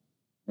thing,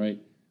 right?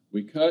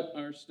 We cut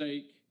our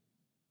steak,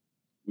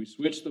 we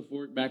switch the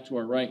fork back to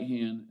our right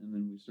hand, and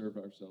then we serve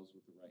ourselves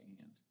with the right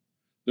hand.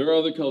 There are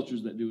other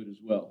cultures that do it as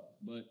well,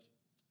 but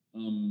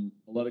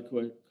a lot of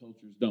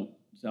cultures don't.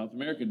 South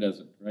America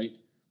doesn't, right?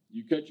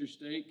 You cut your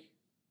steak,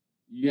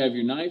 you have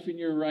your knife in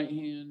your right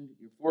hand,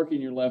 your fork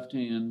in your left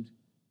hand,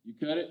 you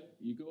cut it,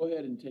 you go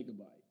ahead and take a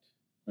bite,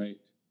 right?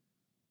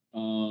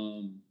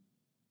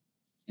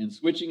 And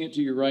switching it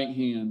to your right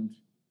hand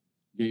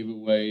gave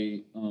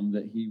away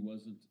that he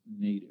wasn't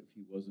native.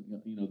 He wasn't,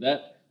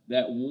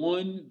 that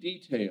one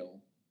detail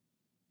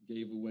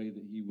gave away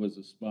that he was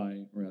a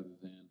spy rather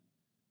than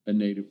a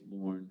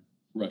native-born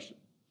Russian.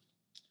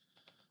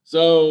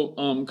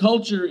 So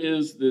culture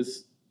is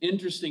this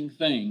interesting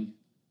thing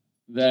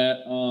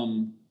that,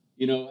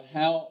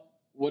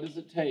 what does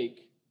it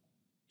take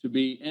to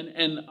be,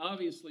 and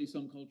obviously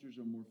some cultures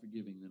are more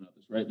forgiving than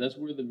others, right? That's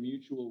where the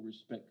mutual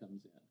respect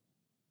comes in.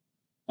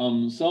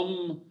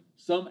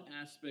 Some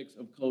aspects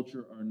of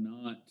culture are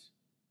not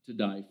to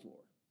die for,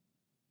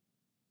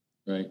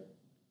 right?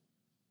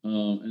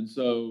 And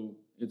so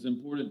it's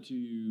important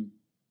to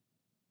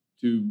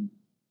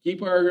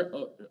keep our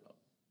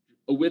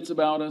wits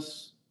about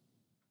us.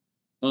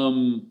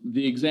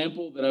 The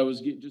example that I was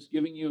just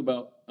giving you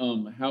about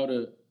how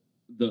to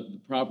the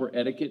proper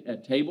etiquette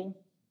at table.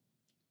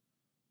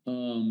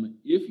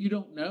 If you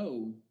don't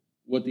know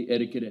what the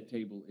etiquette at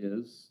table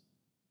is,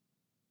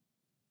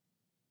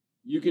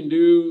 you can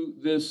do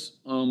this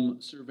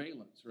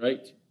surveillance,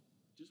 right?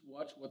 Just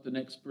watch what the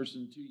next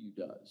person to you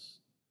does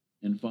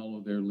and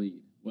follow their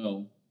lead.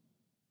 Well,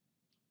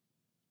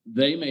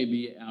 they may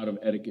be out of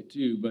etiquette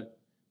too, but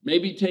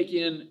maybe take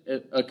in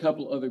a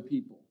couple other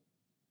people.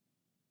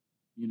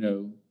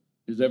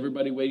 Is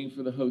everybody waiting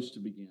for the host to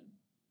begin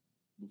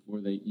before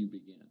you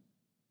begin,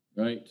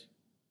 right?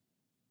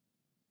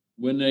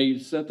 When they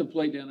set the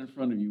plate down in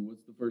front of you,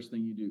 what's the first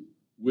thing you do?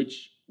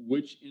 Which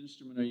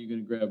instrument are you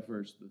going to grab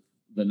first?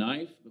 The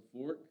knife, the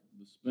fork,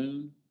 the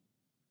spoon,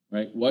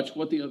 right? Watch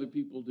what the other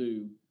people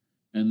do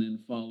and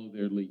then follow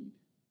their lead.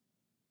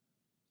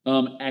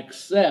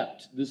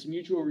 Accept, this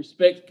mutual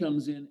respect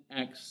comes in,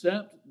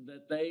 accept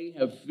that they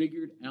have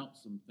figured out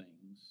some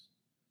things,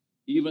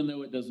 even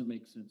though it doesn't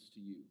make sense to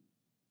you.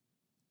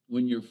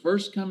 When you're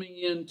first coming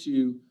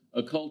into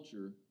a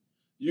culture,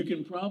 you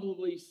can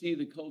probably see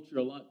the culture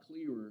a lot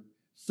clearer,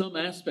 some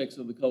aspects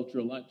of the culture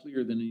a lot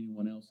clearer than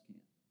anyone else can,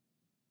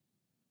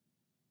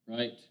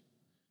 right?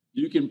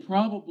 You can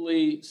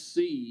probably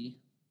see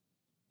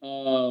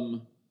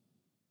some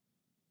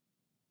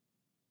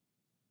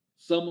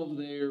of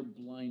their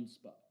blind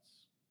spots.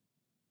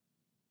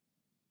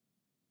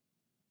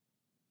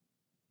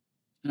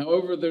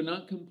 However, they're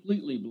not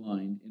completely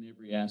blind in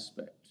every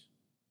aspect.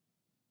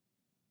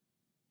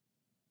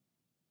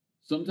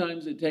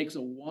 Sometimes it takes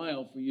a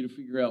while for you to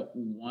figure out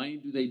why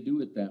do they do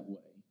it that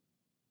way,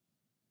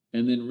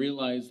 and then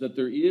realize that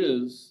there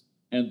is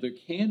and there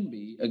can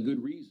be a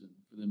good reason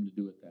for them to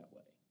do it that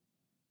way,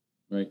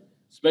 right?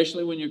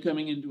 Especially when you're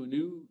coming into a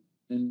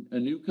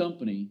new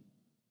company.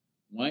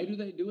 Why do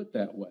they do it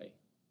that way?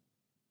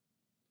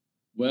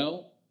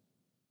 Well,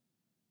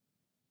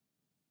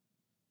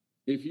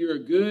 if you're a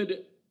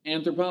good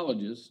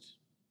anthropologist,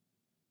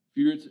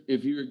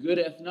 if you're a good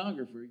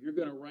ethnographer, you're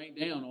going to write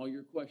down all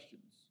your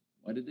questions.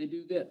 Why did they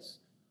do this?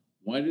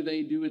 Why do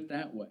they do it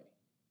that way?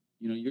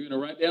 You're going to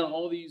write down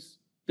all these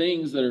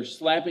things that are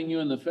slapping you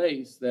in the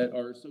face that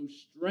are so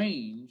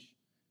strange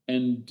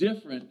and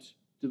different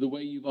to the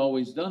way you've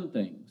always done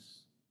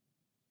things.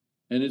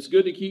 And it's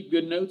good to keep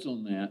good notes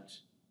on that.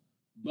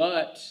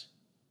 But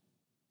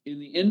in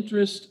the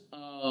interest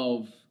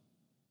of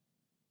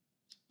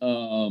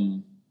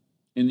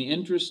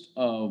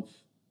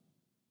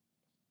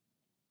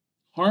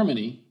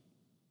harmony,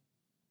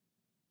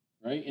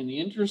 right? In the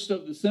interest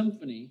of the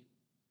symphony,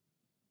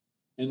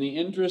 in the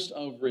interest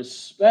of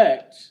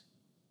respect,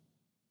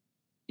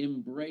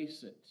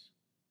 embrace it,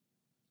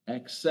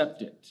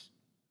 accept it,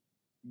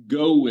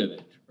 go with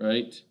it,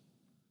 right?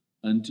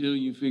 Until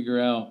you figure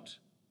out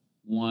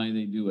why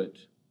they do it.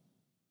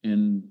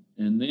 And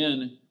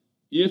then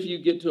if you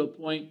get to a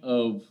point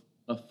of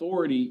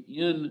authority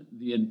in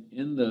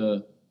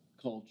the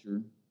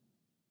culture,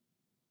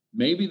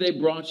 maybe they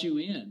brought you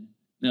in.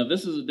 Now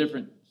this is a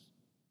different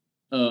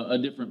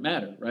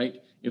matter, right?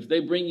 If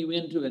they bring you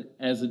into it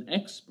as an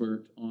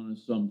expert on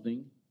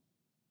something,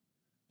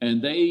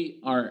 and they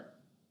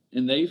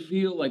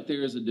feel like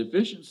there is a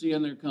deficiency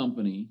in their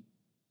company,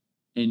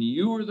 and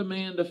you're the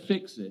man to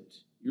fix it,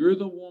 you're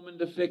the woman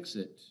to fix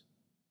it,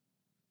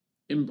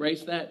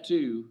 embrace that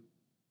too,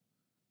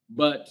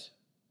 but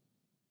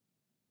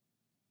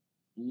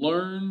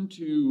learn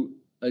to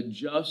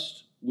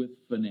adjust with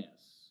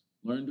finesse.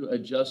 Learn to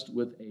adjust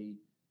with a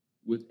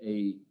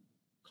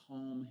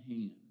calm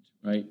hand,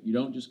 right? You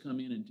don't just come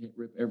in and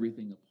rip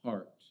everything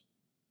apart.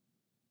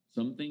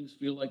 Some things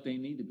feel like they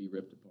need to be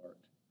ripped apart.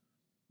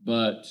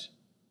 But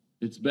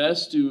it's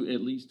best to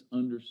at least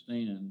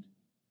understand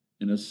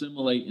and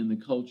assimilate in the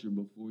culture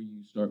before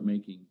you start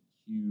making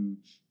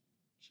huge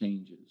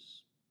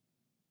changes.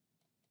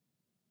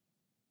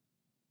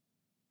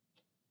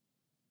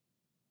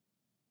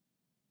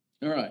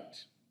 All right.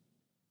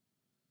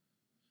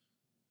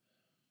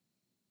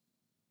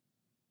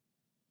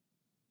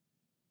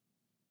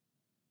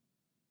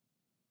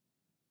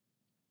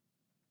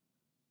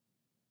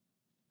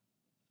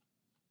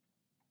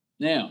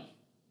 Now,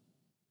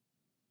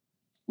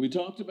 we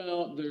talked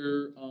about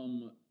their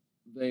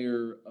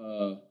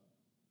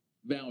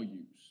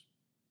values,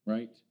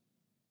 right?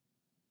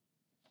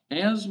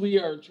 As we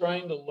are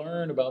trying to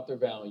learn about their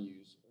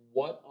values,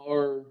 what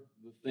are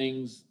the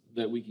things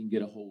that we can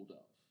get a hold of?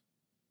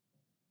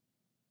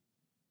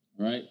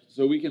 All right,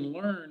 so we can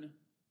learn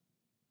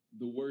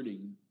the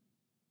wording,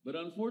 but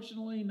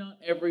unfortunately, not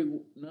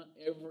every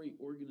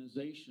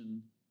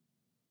organization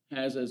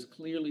has as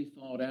clearly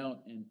thought out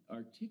and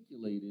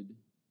articulated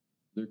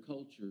their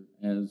culture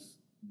as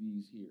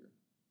these here,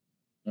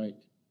 right?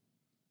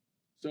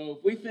 So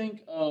if we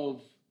think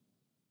of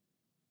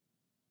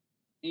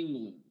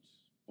England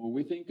or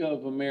we think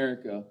of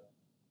America,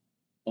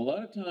 a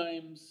lot of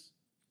times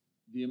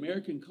the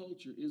American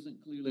culture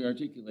isn't clearly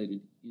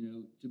articulated. You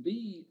know, to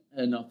be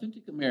an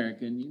authentic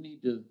American, you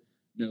need to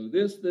know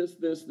this, this,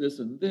 this, this,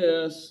 and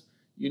this.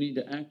 You need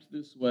to act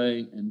this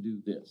way and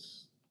do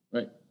this,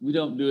 right? We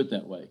don't do it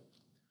that way.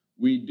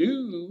 We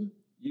do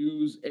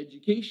use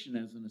education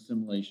as an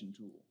assimilation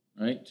tool,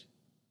 right?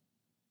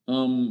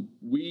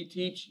 We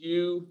teach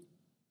you,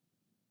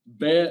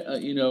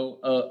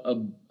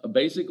 a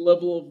basic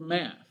level of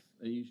math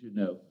that you should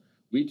know.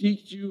 We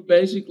teach you a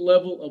basic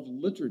level of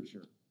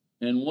literature.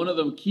 And one of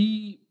the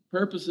key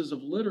purposes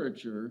of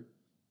literature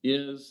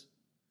is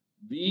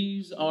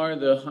these are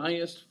the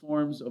highest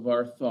forms of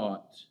our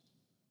thought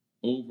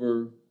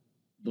over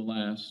the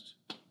last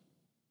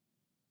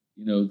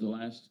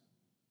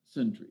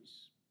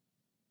centuries.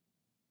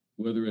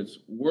 Whether it's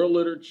world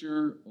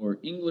literature or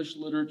English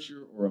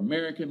literature or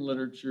American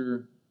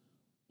literature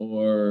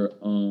or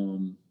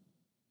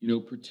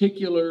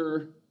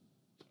particular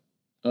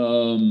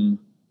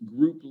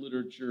group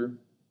literature,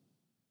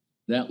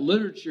 that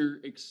literature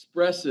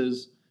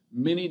expresses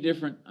many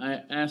different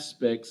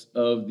aspects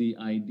of the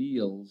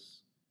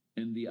ideals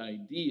and the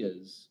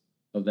ideas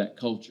of that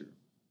culture.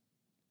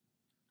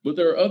 But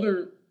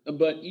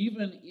but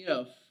even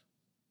if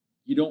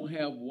you don't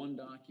have one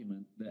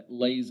document that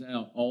lays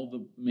out all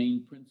the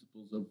main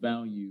principles of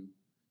value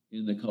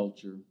in the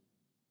culture,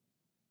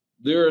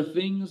 there are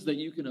things that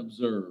you can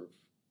observe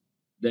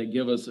that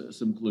give us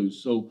some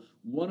clues. So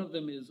one of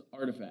them is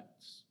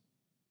artifacts.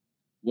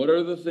 What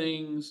are the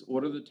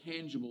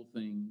tangible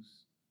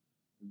things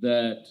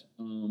that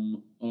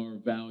are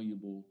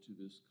valuable to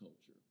this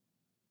culture,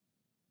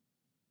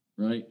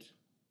 right?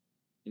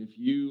 If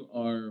you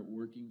are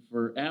working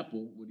for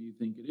Apple, what do you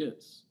think it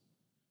is?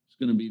 It's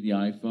going to be the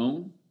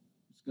iPhone.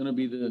 It's going to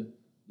be the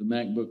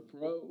MacBook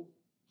Pro,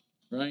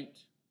 right?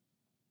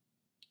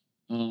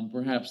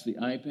 Perhaps the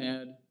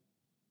iPad.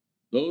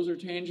 Those are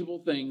tangible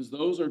things.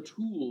 Those are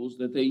tools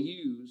that they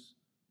use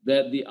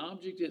that the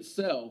object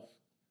itself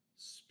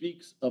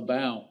speaks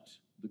about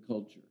the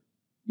culture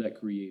that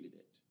created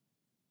it,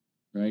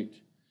 right?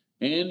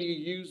 And you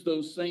use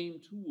those same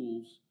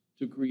tools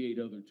to create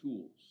other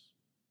tools,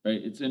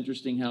 right? It's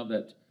interesting how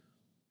that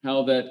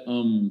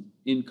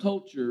in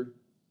culture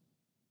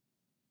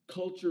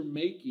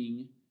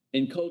making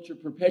and culture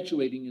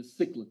perpetuating is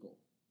cyclical,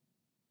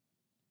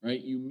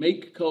 right? You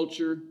make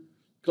culture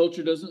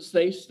doesn't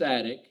stay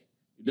static.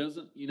 It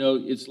doesn't,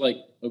 it's like,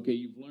 okay,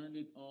 you've learned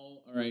it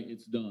all right,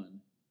 it's done.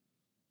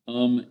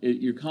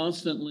 You're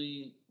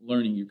constantly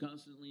learning. You're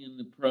constantly in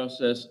the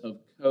process of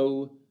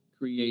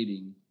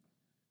co-creating.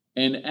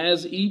 And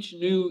as each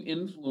new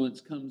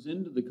influence comes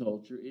into the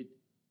culture, it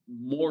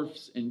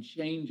morphs and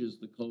changes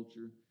the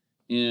culture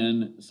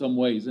in some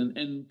ways.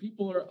 And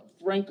people are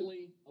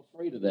frankly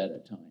afraid of that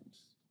at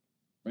times,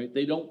 right?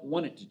 They don't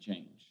want it to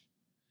change.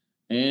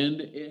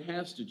 And it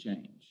has to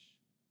change.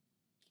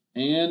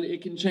 And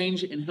it can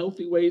change in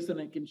healthy ways and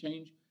it can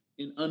change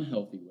in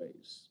unhealthy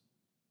ways.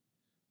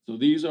 So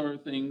these are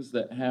things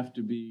that have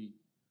to be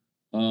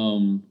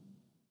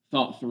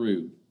thought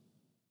through.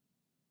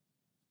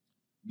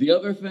 The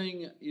other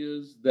thing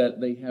is that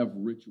they have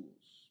rituals,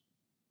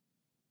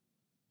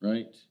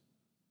 right?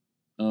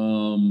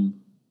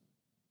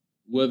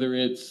 Whether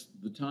it's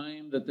the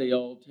time that they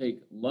all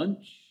take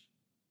lunch,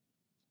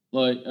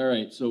 like, all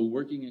right, so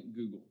working at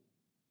Google,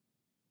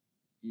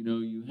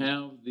 you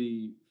have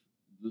the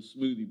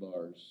smoothie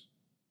bars,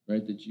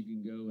 right, that you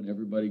can go and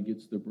everybody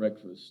gets their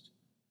breakfast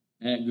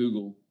at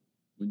Google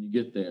when you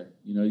get there.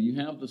 You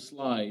have the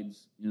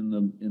slides in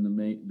the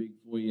big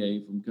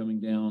foyer from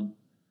coming down,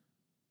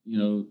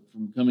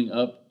 from coming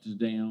up to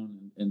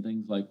down and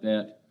things like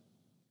that.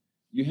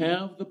 You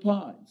have the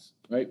pods,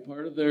 right?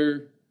 Part of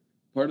their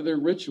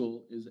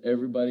ritual is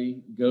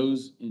everybody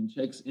goes and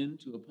checks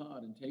into a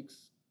pod and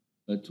takes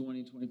a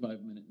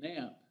 20-25 minute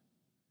nap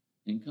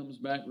and comes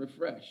back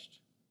refreshed,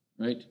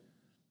 right?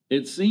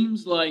 It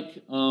seems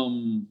like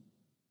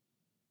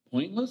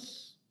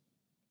pointless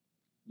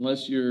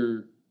unless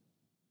you're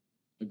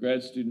a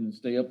grad student and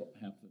stay up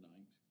half the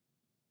night,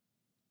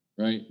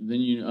 right?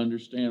 Then you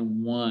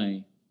understand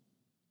why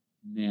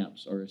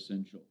naps are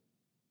essential,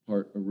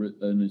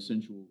 an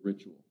essential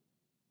ritual.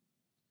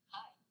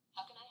 Hi,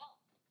 how can I help?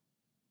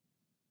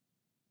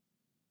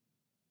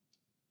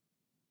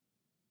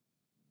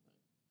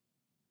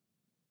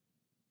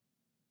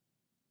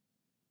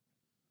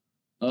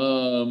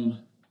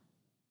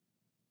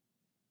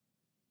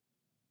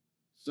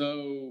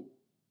 So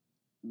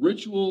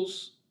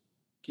rituals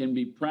can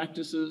be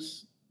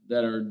practices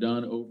that are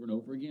done over and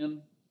over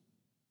again.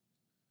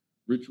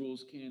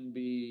 Rituals can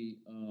be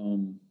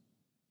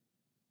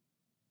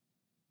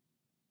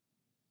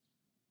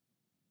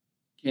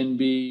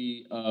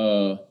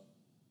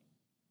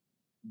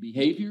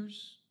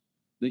behaviors.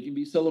 They can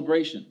be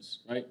celebrations,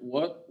 right?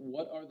 What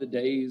are the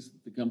days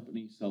the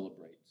company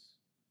celebrates?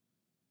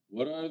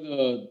 What are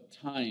the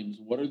times?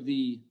 What are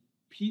the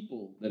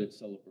people that it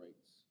celebrates?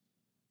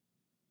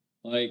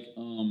 Like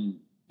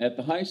at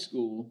the high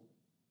school,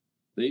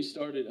 they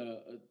started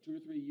 2 or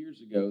 3 years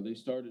ago. They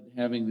started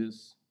having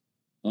this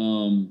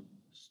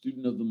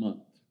student of the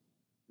month,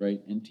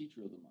 right, and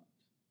teacher of the month.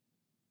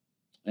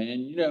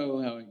 And you know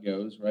how it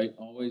goes, right?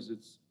 Always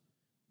it's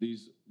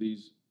these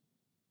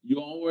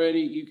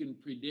you can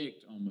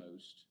predict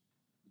almost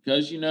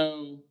because you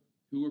know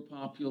who are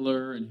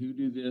popular and who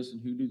do this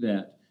and who do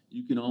that.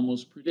 You can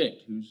almost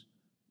predict who's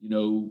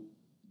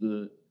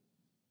the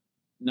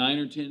 9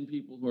 or 10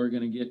 people who are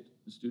going to get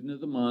the student of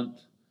the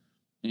month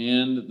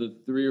and the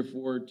 3 or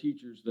 4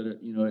 teachers that it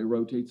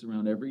rotates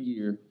around every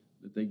year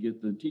that they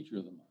get the teacher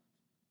of the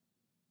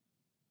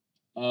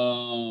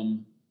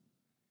month.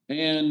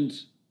 And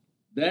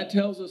that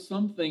tells us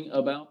something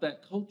about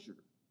that culture,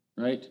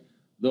 right?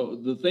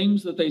 The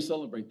things that they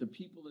celebrate, the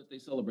people that they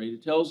celebrate,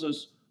 it tells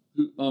us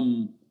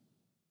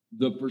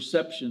the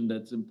perception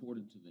that's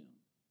important to them,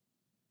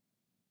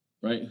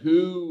 right?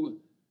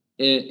 Who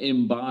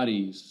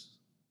embodies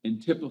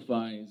and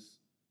typifies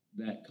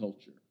that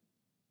culture.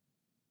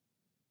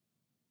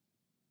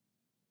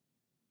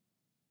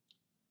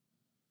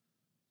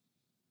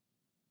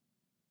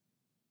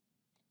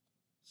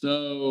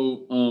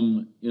 So,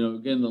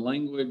 again, the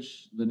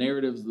language, the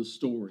narratives, the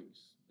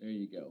stories. There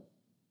you go.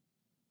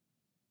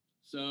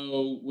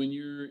 So when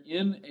you're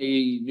in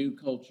a new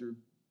culture,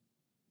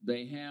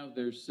 they have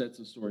their sets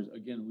of stories.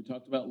 Again, we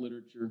talked about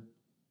literature,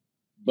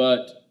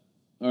 but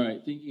all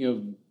right, thinking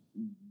of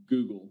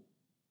Google,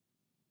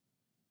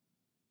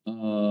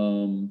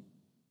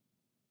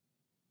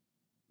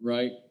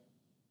 right?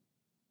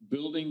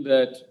 Building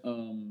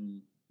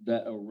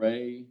that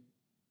array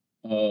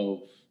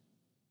of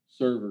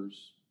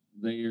servers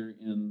there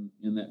in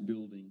that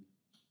building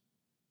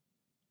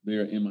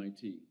there at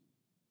MIT.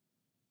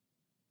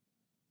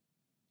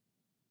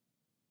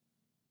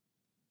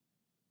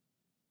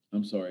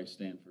 I'm sorry,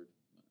 Stanford.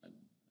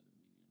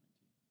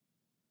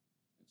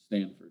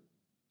 Stanford.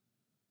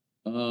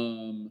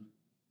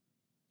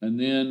 And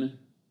then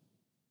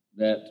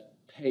that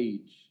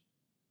page,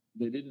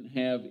 they didn't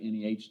have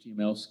any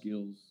HTML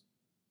skills.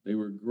 They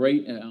were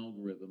great at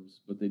algorithms,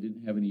 but they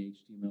didn't have any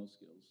HTML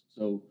skills.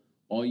 So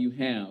all you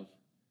have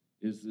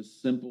is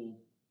this simple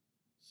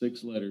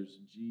 6 letters,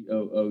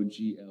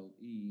 GOOGLE,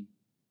 in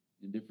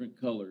different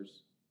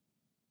colors,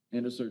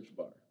 and a search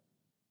bar,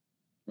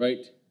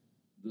 right?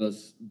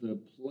 The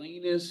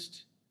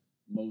plainest,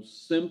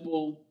 most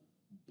simple,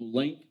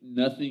 blank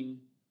nothing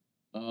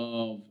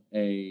of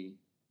a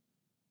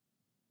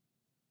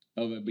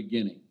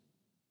beginning,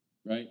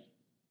 right?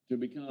 To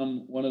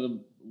become one of the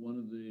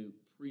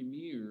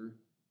premier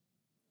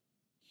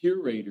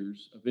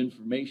curators of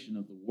information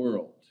of the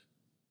world,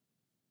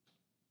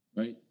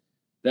 right?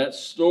 That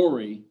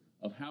story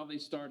of how they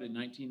started in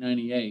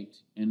 1998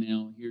 and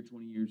now here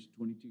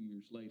 22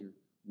 years later,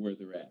 where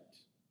they're at,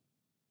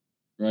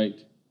 right?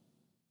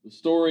 The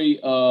story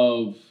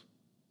of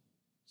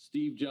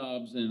Steve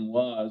Jobs and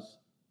Woz,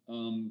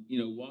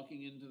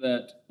 walking into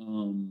that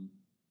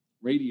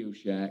Radio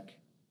Shack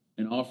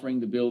and offering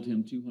to build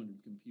him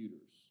 200 computers.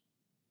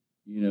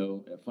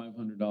 At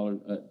 $500, $500,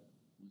 $2,000.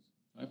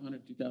 I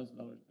can't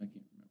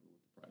remember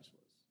what the price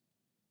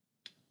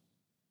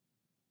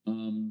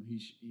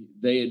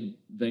was.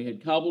 They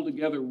had cobbled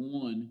together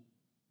one,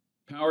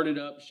 powered it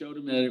up, showed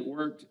him that it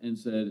worked, and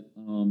said,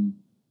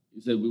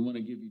 he said, we want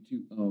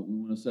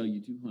to sell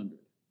you 200.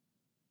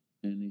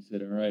 And he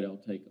said, all right, I'll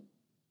take them.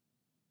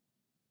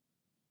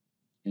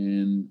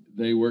 And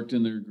they worked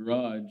in their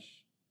garage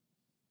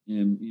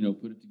and,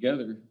 put it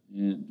together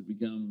and to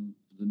become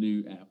the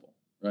new Apple,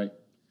 right?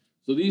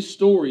 So these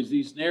stories,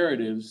 these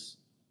narratives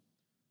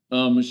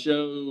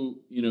show,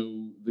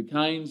 the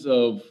kinds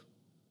of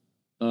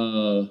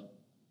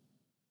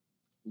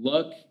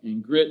luck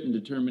and grit and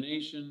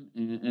determination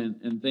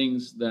and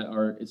things that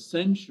are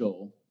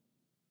essential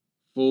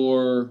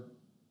for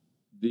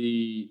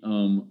the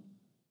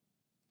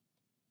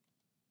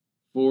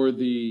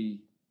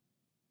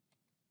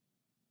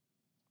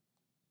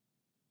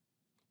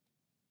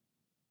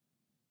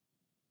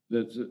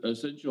that's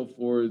essential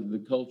for the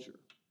culture.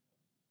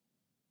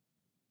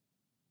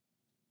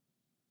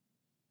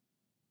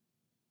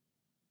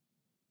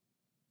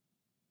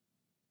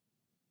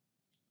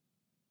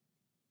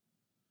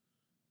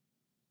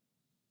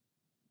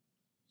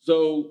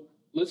 So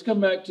let's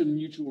come back to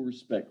mutual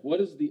respect.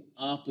 What is the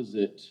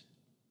opposite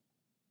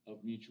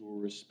of mutual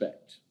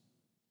respect?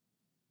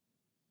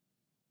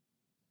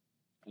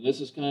 And this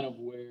is kind of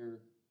where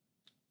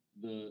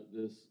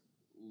this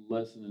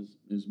lesson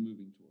is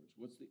moving towards.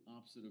 What's the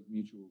opposite of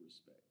mutual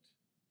respect?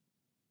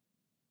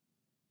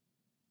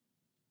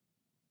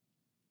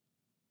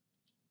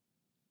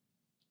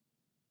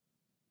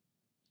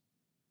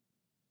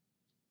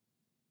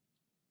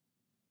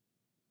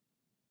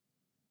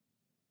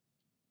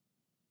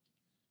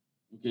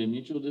 Okay,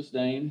 mutual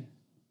disdain.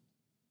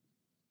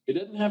 It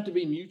doesn't have to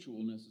be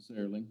mutual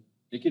necessarily.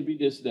 It could be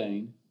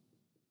disdain.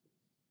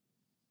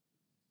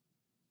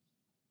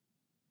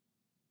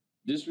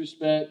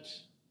 Disrespect.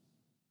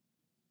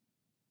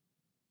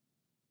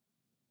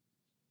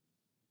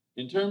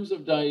 In terms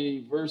of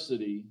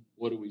diversity,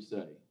 what do we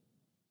say?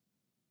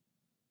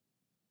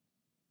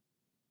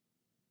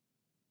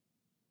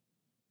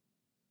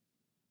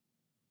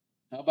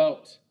 How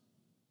about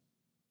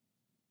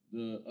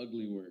the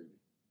ugly word?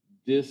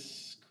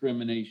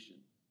 Discrimination.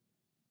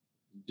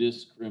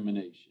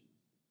 Discrimination.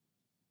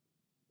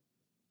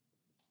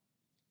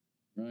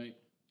 Right?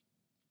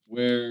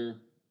 Where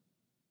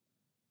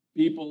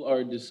people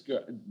are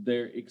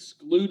they're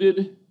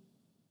excluded,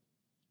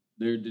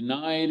 they're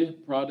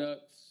denied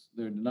products,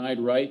 they're denied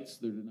rights,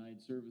 they're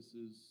denied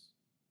services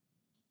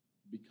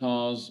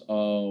because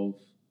of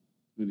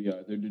who they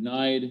are. They're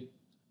denied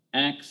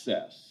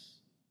access,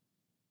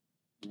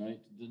 right?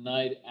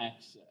 Denied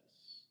access.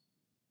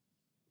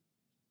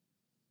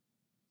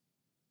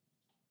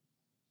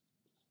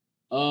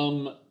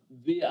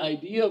 The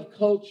idea of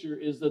culture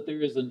is that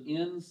there is an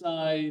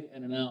inside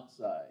and an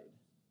outside,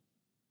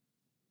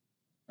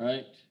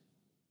 right?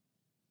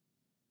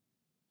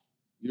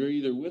 You're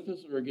either with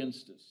us or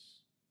against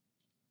us.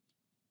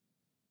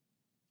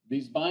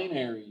 These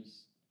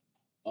binaries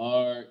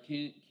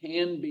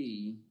can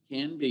be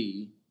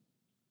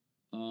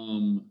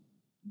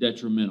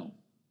detrimental,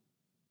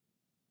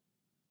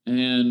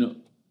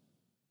 and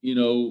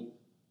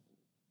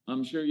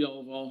I'm sure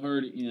y'all have all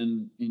heard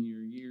in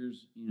your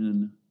years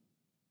in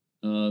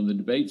the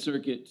debate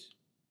circuit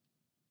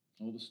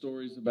all the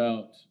stories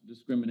about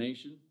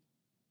discrimination,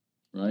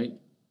 right?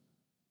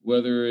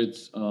 Whether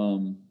it's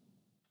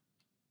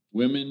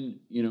women,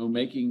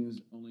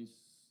 making only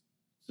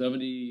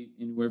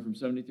anywhere from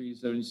 73 to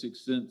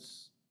 76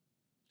 cents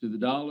to the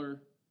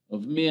dollar,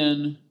 of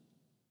men,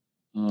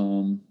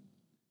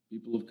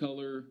 people of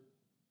color,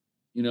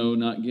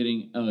 not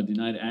getting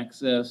denied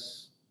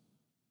access,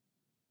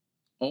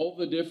 all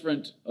the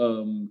different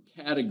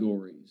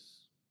categories,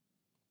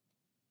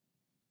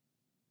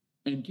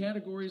 and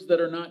categories that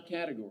are not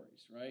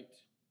categories, right?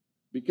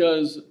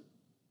 Because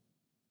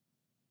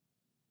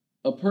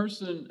a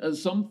person,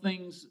 some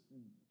things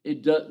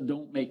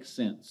don't make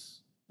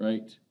sense,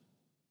 right?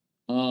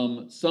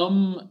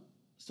 Some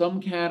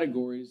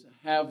categories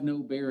have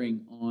no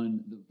bearing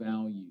on the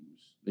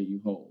values that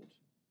you hold,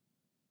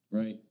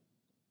 right?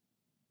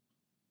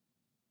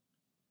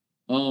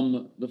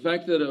 The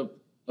fact that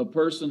a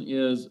person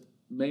is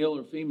male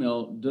or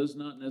female does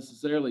not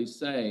necessarily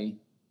say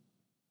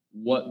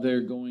what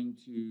they're going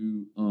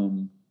to,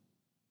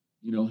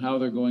 how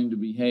they're going to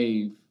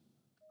behave,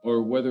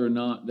 or whether or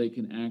not they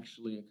can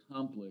actually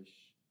accomplish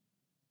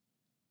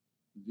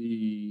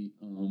the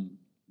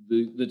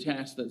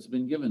task that's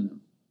been given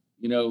them.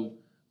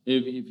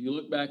 If you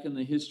look back in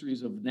the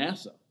histories of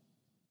NASA,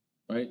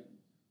 right,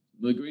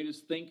 the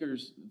greatest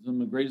thinkers, some of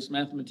the greatest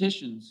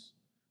mathematicians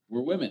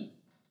were women,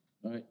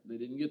 right? They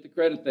didn't get the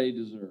credit they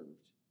deserved.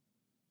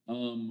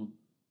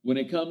 When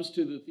it comes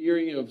to the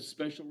theory of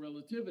special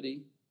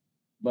relativity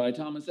by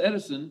Thomas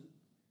Edison,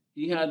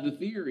 he had the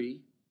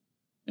theory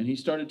and he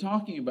started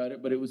talking about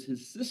it, but it was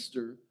his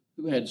sister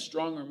who had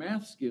stronger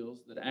math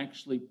skills that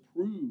actually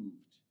proved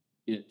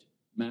it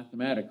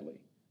mathematically.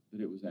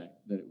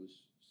 that it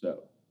was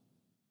so.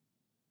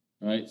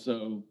 Right?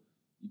 So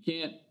you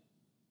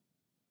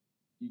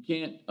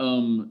can't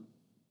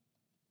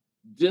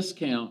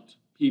discount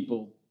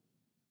people,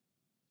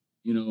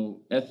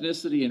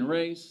 ethnicity and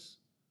race,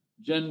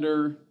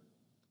 gender,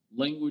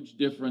 language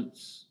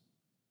difference.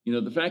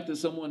 The fact that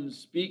someone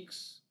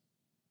speaks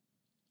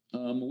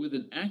with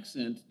an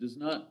accent does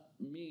not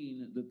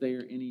mean that they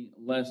are any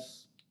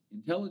less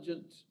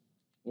intelligent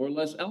or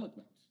less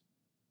eloquent.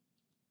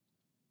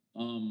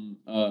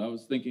 I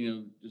was thinking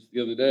of just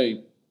the other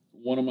day,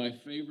 one of my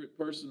favorite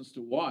persons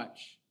to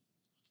watch,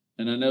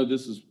 and I know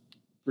this is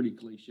pretty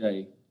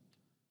cliche,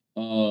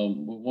 but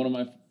one of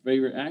my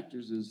favorite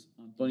actors is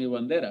Antonio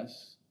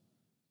Banderas,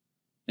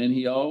 and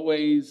he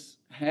always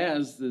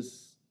has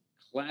this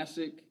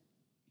classic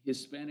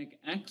Hispanic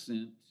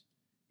accent,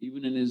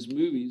 even in his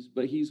movies,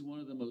 but he's one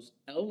of the most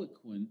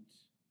eloquent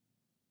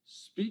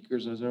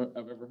speakers I've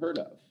ever heard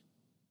of.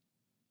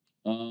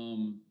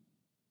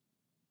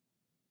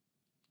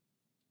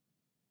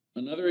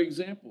 Another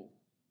example,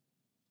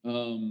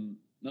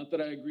 not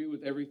that I agree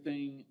with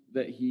everything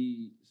that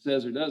he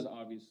says or does,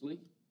 obviously,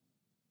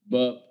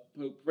 but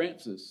Pope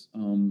Francis,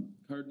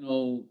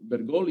 Cardinal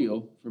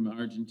Bergoglio from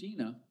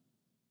Argentina,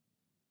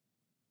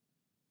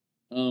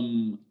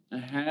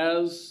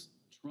 has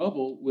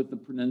trouble with the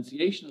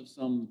pronunciation of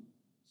some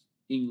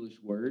English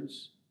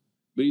words,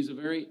 but he's a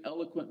very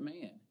eloquent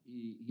man.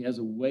 He has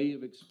a way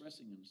of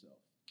expressing himself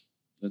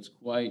that's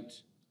quite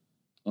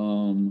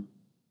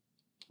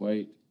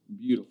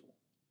beautiful,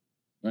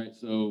 right?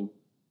 So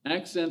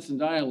accents and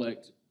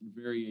dialect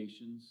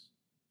variations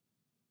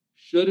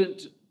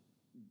shouldn't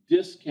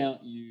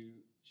discount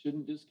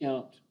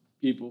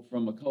people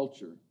from a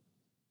culture.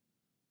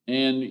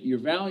 And your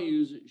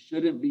values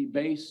shouldn't be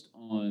based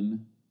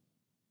on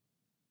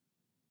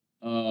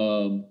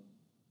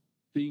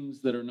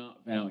things that are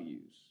not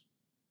values,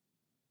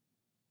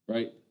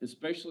 right?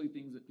 Especially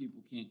things that people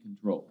can't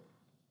control,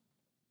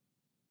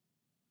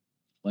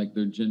 like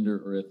their gender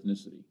or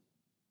ethnicity.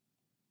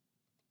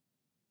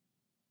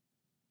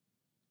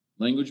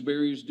 Language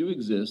barriers do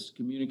exist,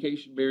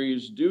 communication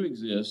barriers do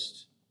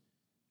exist,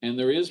 and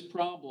there is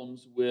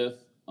problems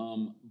with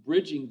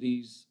bridging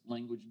these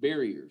language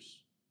barriers.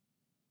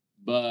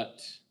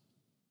 But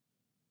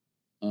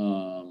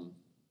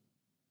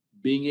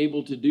being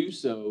able to do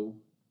so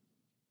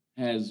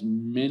has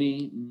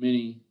many,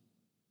 many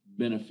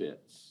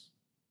benefits.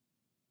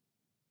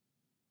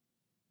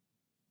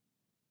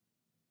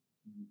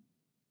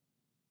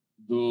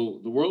 The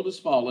world is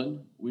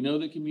fallen. We know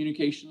that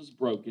communication is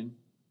broken.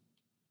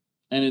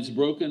 And it's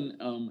broken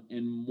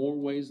in more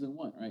ways than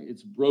one, right?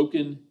 It's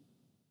broken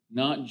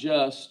not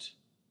just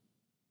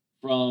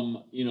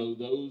from,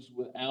 those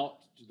without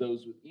to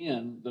those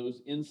within,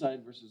 those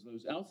inside versus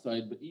those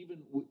outside, but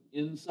even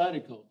inside a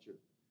culture,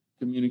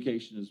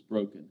 communication is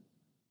broken,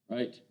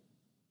 right?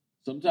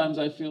 Sometimes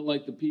I feel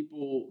like the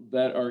people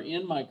that are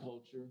in my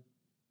culture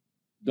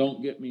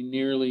don't get me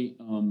nearly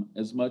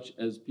as much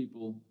as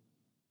people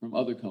from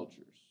other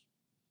cultures.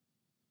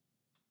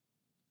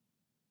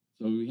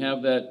 So we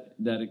have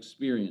that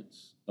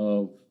experience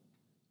of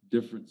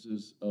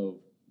differences of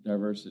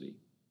diversity.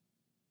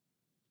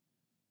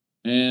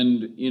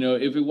 And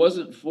if it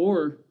wasn't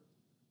for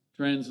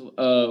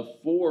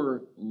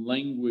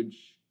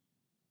language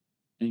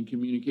and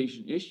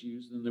communication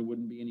issues, then there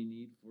wouldn't be any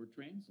need for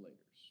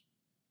translators,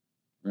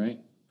 right?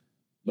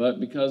 But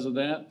because of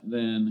that,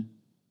 then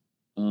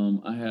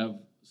I have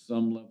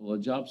some level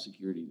of job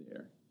security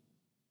there.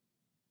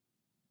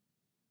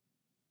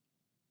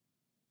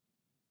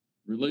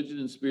 Religion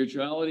and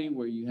spirituality,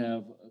 where you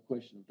have a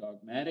question of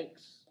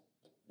dogmatics,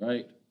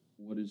 right?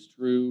 What is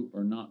true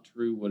or not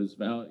true? What is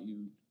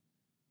valued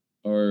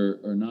or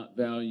not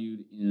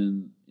valued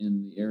in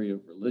the area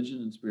of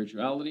religion and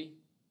spirituality?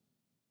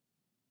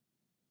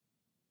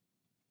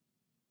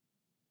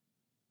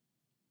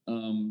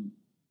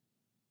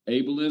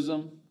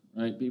 Ableism,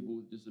 right? People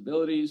with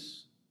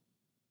disabilities.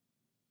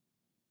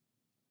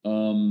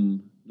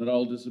 Not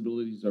all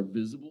disabilities are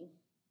visible,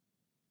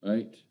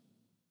 right?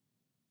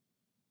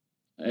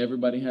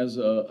 Everybody has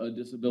a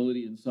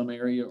disability in some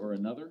area or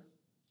another.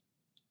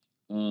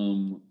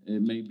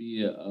 It may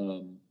be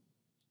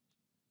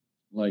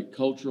like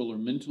cultural or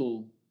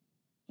mental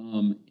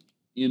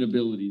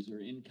inabilities or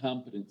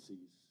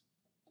incompetencies,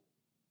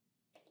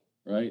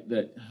 right,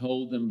 that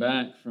hold them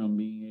back from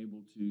being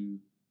able to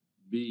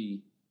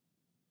be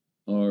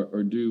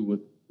or do what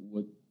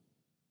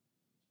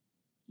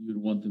you would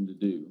want them to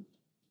do.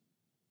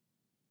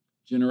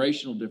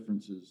 Generational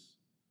differences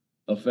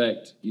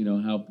affect,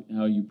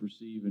 how you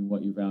perceive and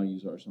what your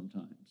values are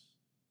sometimes.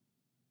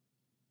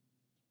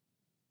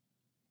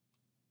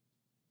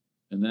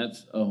 And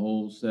that's a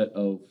whole set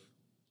of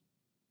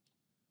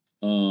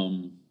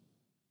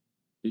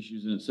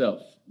issues in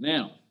itself.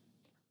 Now,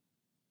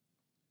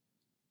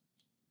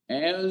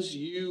 as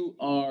you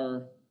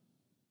are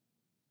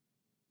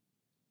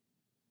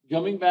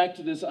coming back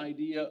to this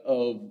idea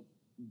of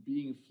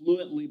being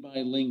fluently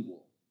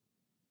bilingual,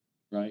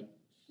 right?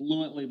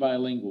 Fluently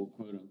bilingual,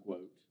 quote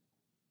unquote.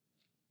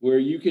 where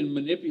you can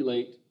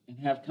manipulate and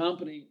have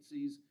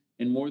competencies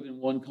in more than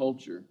one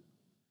culture.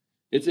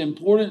 It's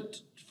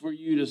important for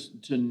you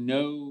to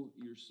know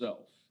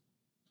yourself,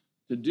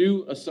 to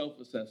do a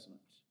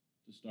self-assessment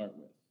to start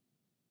with.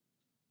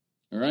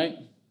 All right?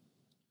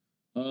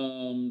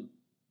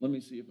 Let me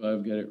see if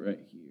I've got it right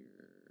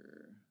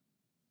here.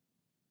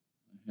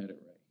 I had it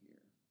right here.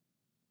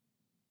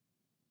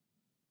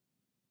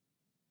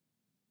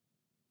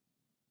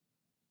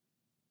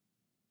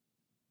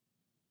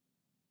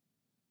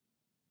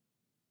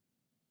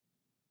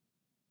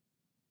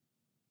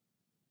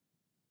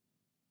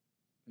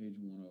 Page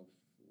 104.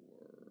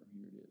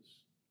 Here it is.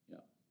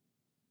 Yeah.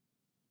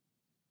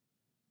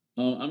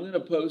 I'm going to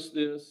post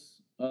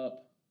this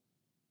up,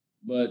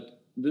 but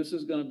this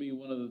is going to be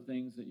one of the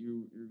things that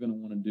you're going to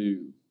want to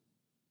do,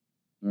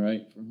 all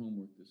right, for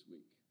homework this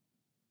week.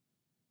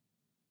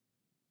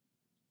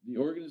 The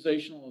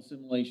Organizational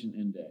Assimilation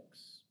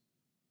Index.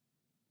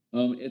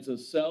 It's a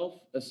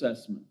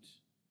self-assessment.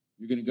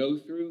 You're going to go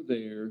through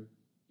there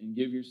and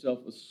give yourself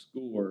a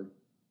score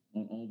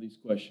on all these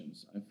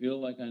questions. I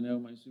feel like I know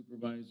my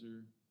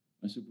supervisor.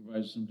 My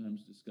supervisor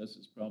sometimes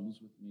discusses problems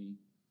with me.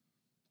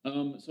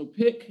 So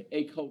pick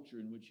a culture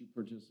in which you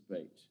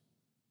participate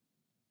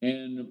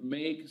and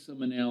make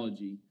some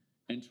analogy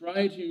and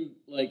try to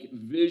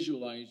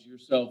visualize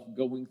yourself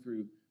going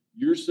through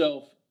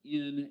yourself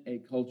in a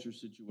culture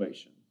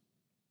situation,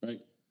 right?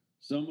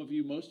 Some of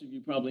you, most of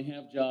you probably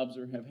have jobs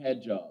or have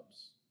had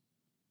jobs,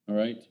 all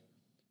right?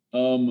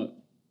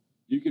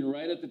 You can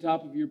write at the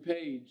top of your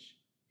page,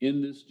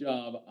 in this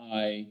job,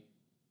 and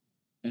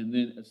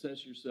then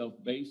assess yourself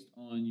based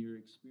on your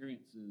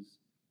experiences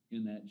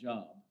in that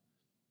job.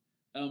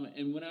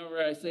 And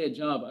whenever I say a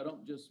job, I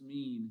don't just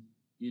mean,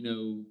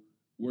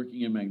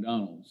 working at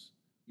McDonald's.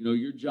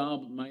 Your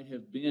job might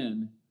have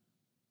been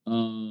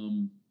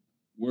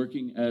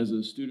working as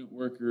a student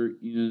worker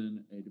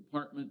in a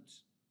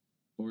department,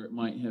 or it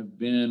might have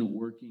been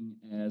working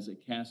as a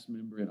cast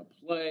member in a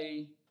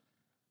play,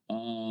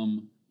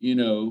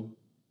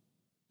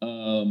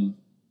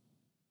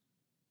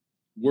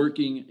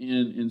 working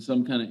in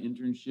some kind of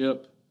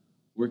internship,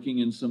 working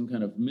in some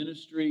kind of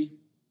ministry.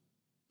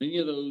 Any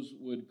of those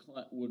would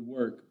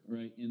work,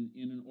 right, in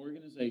an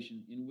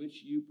organization in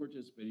which you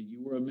participated.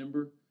 You were a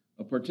member,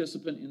 a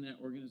participant in that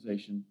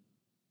organization.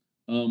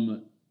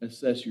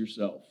 Assess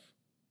yourself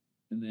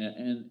in that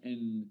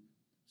and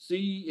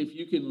see if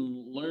you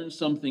can learn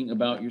something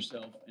about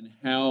yourself and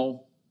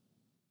how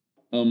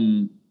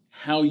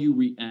you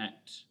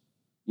react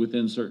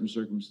within certain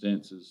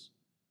circumstances.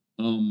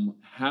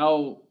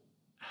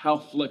 How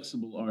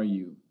flexible are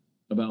you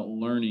about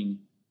learning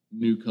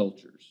new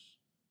cultures,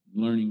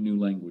 learning new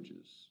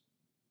languages?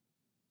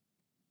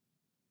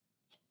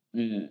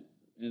 And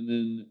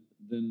then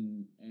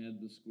add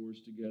the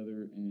scores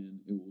together, and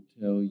it will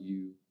tell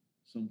you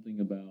something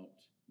about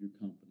your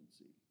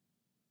competency.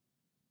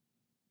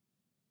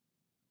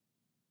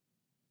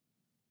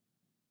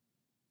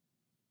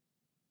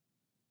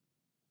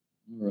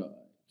 All right.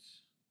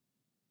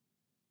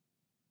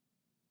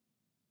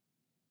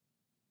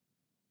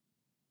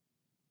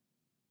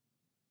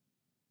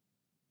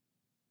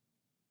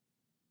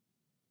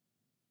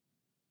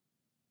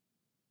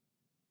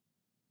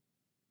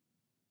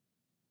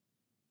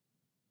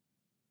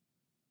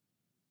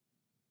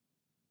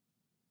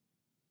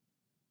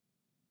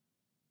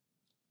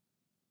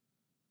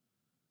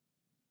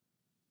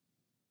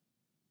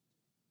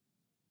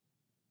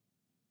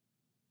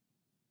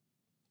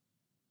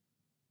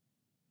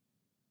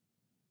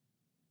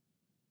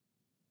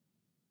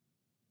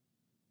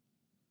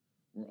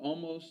 We're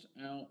almost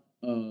out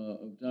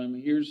of time.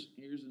 Here's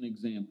an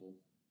example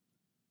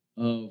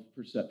of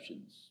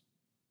perceptions,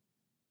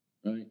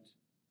 right?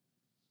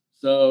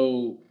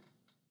 So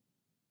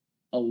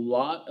a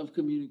lot of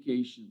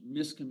miscommunication,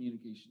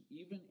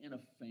 even in a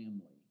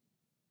family,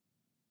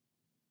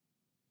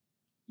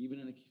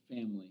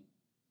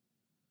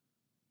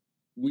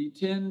 we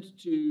tend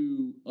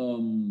to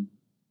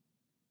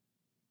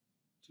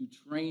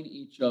train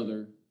each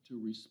other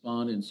to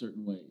respond in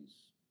certain ways,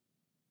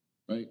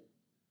 right?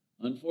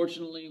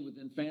 Unfortunately,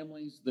 within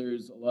families,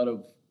 there's a lot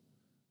of,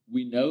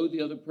 we know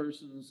the other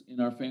persons in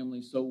our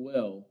family so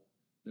well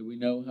that we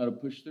know how to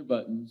push their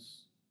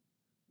buttons.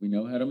 We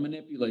know how to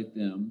manipulate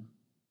them.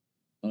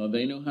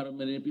 They know how to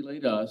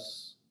manipulate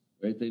us,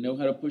 right? They know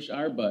how to push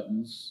our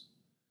buttons.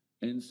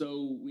 And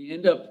so we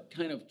end up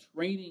kind of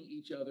training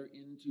each other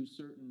into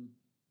certain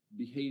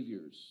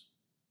behaviors.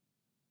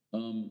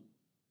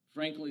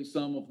 Frankly,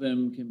 some of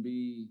them can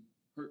be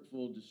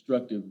hurtful,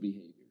 destructive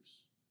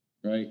behaviors,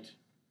 right?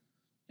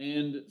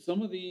 And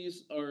some of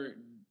these are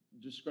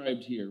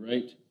described here,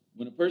 right?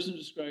 When a person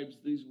describes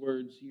these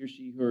words he or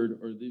she heard,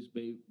 or this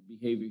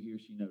behavior he or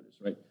she noticed,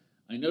 right?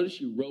 I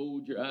noticed you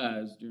rolled your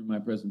eyes during my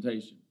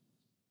presentation.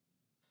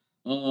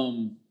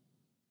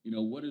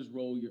 What does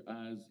roll your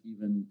eyes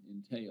even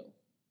entail,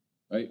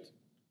 right?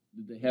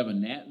 Did they have a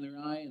gnat in their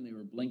eye and they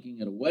were blinking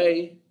it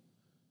away?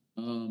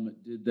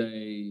 Did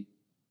they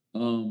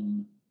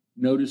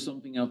notice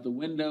something out the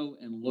window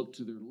and look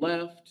to their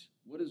left?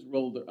 What does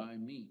roll their eye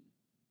mean?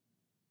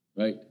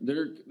 right?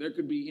 There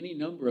could be any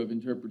number of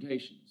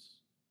interpretations.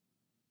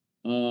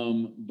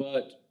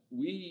 But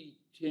we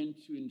tend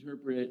to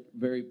interpret it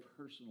very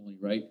personally,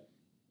 right?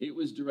 It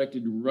was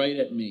directed right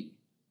at me.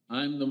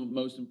 I'm the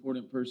most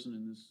important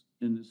person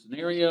in this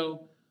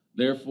scenario.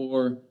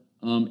 Therefore,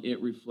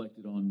 it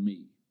reflected on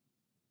me.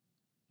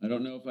 I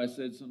don't know if I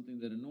said something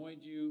that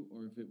annoyed you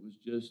or if it was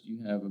just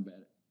you're having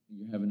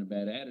a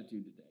bad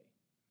attitude today,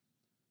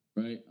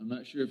 right? I'm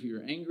not sure if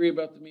you're angry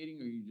about the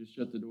meeting or you just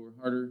shut the door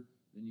harder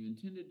than you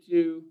intended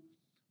to,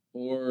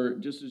 or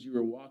just as you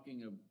were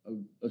walking,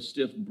 a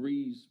stiff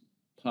breeze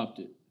popped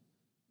it,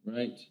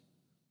 right?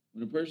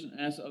 When a person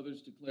asks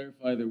others to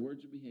clarify their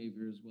words or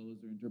behavior as well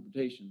as their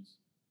interpretations,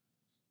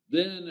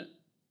 then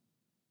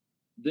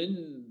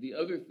the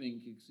other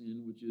thing kicks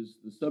in, which is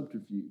the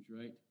subterfuge,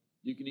 right?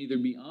 You can either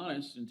be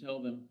honest and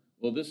tell them,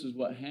 well, this is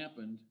what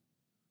happened,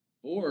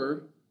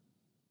 or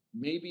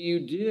maybe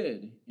you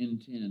did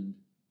intend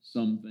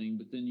something,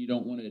 but then you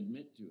don't want to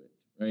admit to it,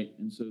 right?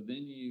 And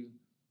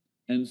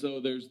so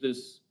there's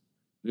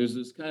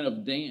this kind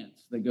of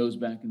dance that goes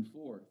back and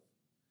forth.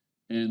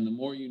 And the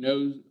more you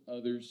know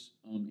others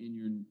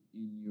in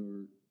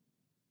your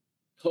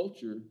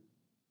culture,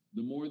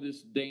 the more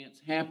this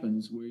dance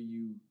happens where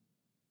you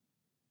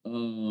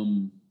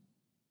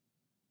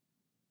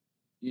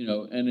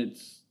and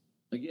it's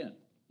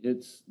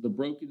the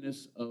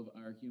brokenness of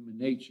our human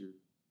nature.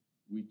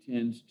 We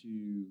tend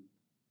to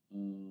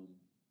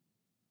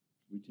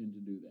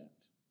do that.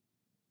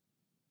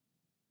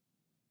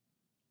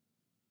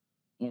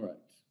 All right.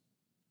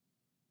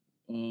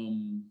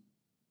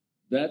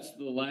 That's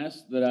the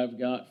last that I've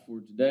got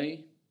for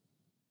today.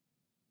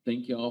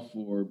 Thank y'all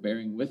for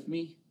bearing with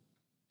me.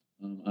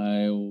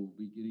 I'll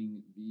be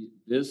getting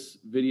this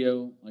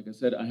video. Like I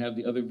said, I have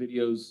the other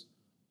videos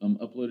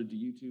uploaded to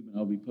YouTube, and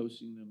I'll be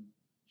posting them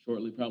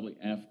shortly, probably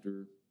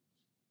after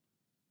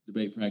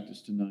debate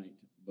practice tonight.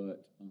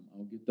 But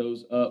I'll get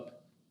those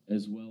up,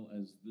 as well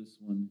as this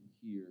one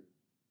here,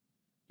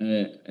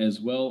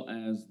 as well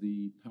as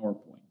the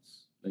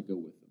PowerPoints that go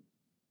with them,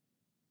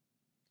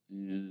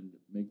 and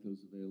make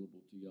those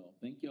available to y'all.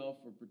 Thank y'all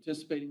for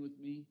participating with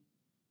me.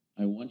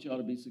 I want y'all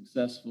to be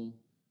successful.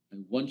 I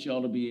want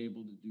y'all to be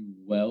able to do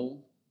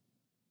well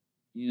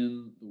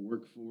in the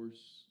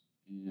workforce,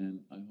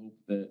 and I hope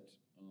that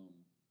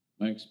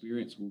my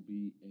experience will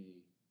be a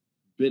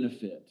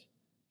benefit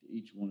to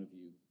each one of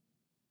you.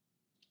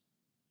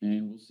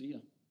 And we'll see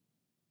you.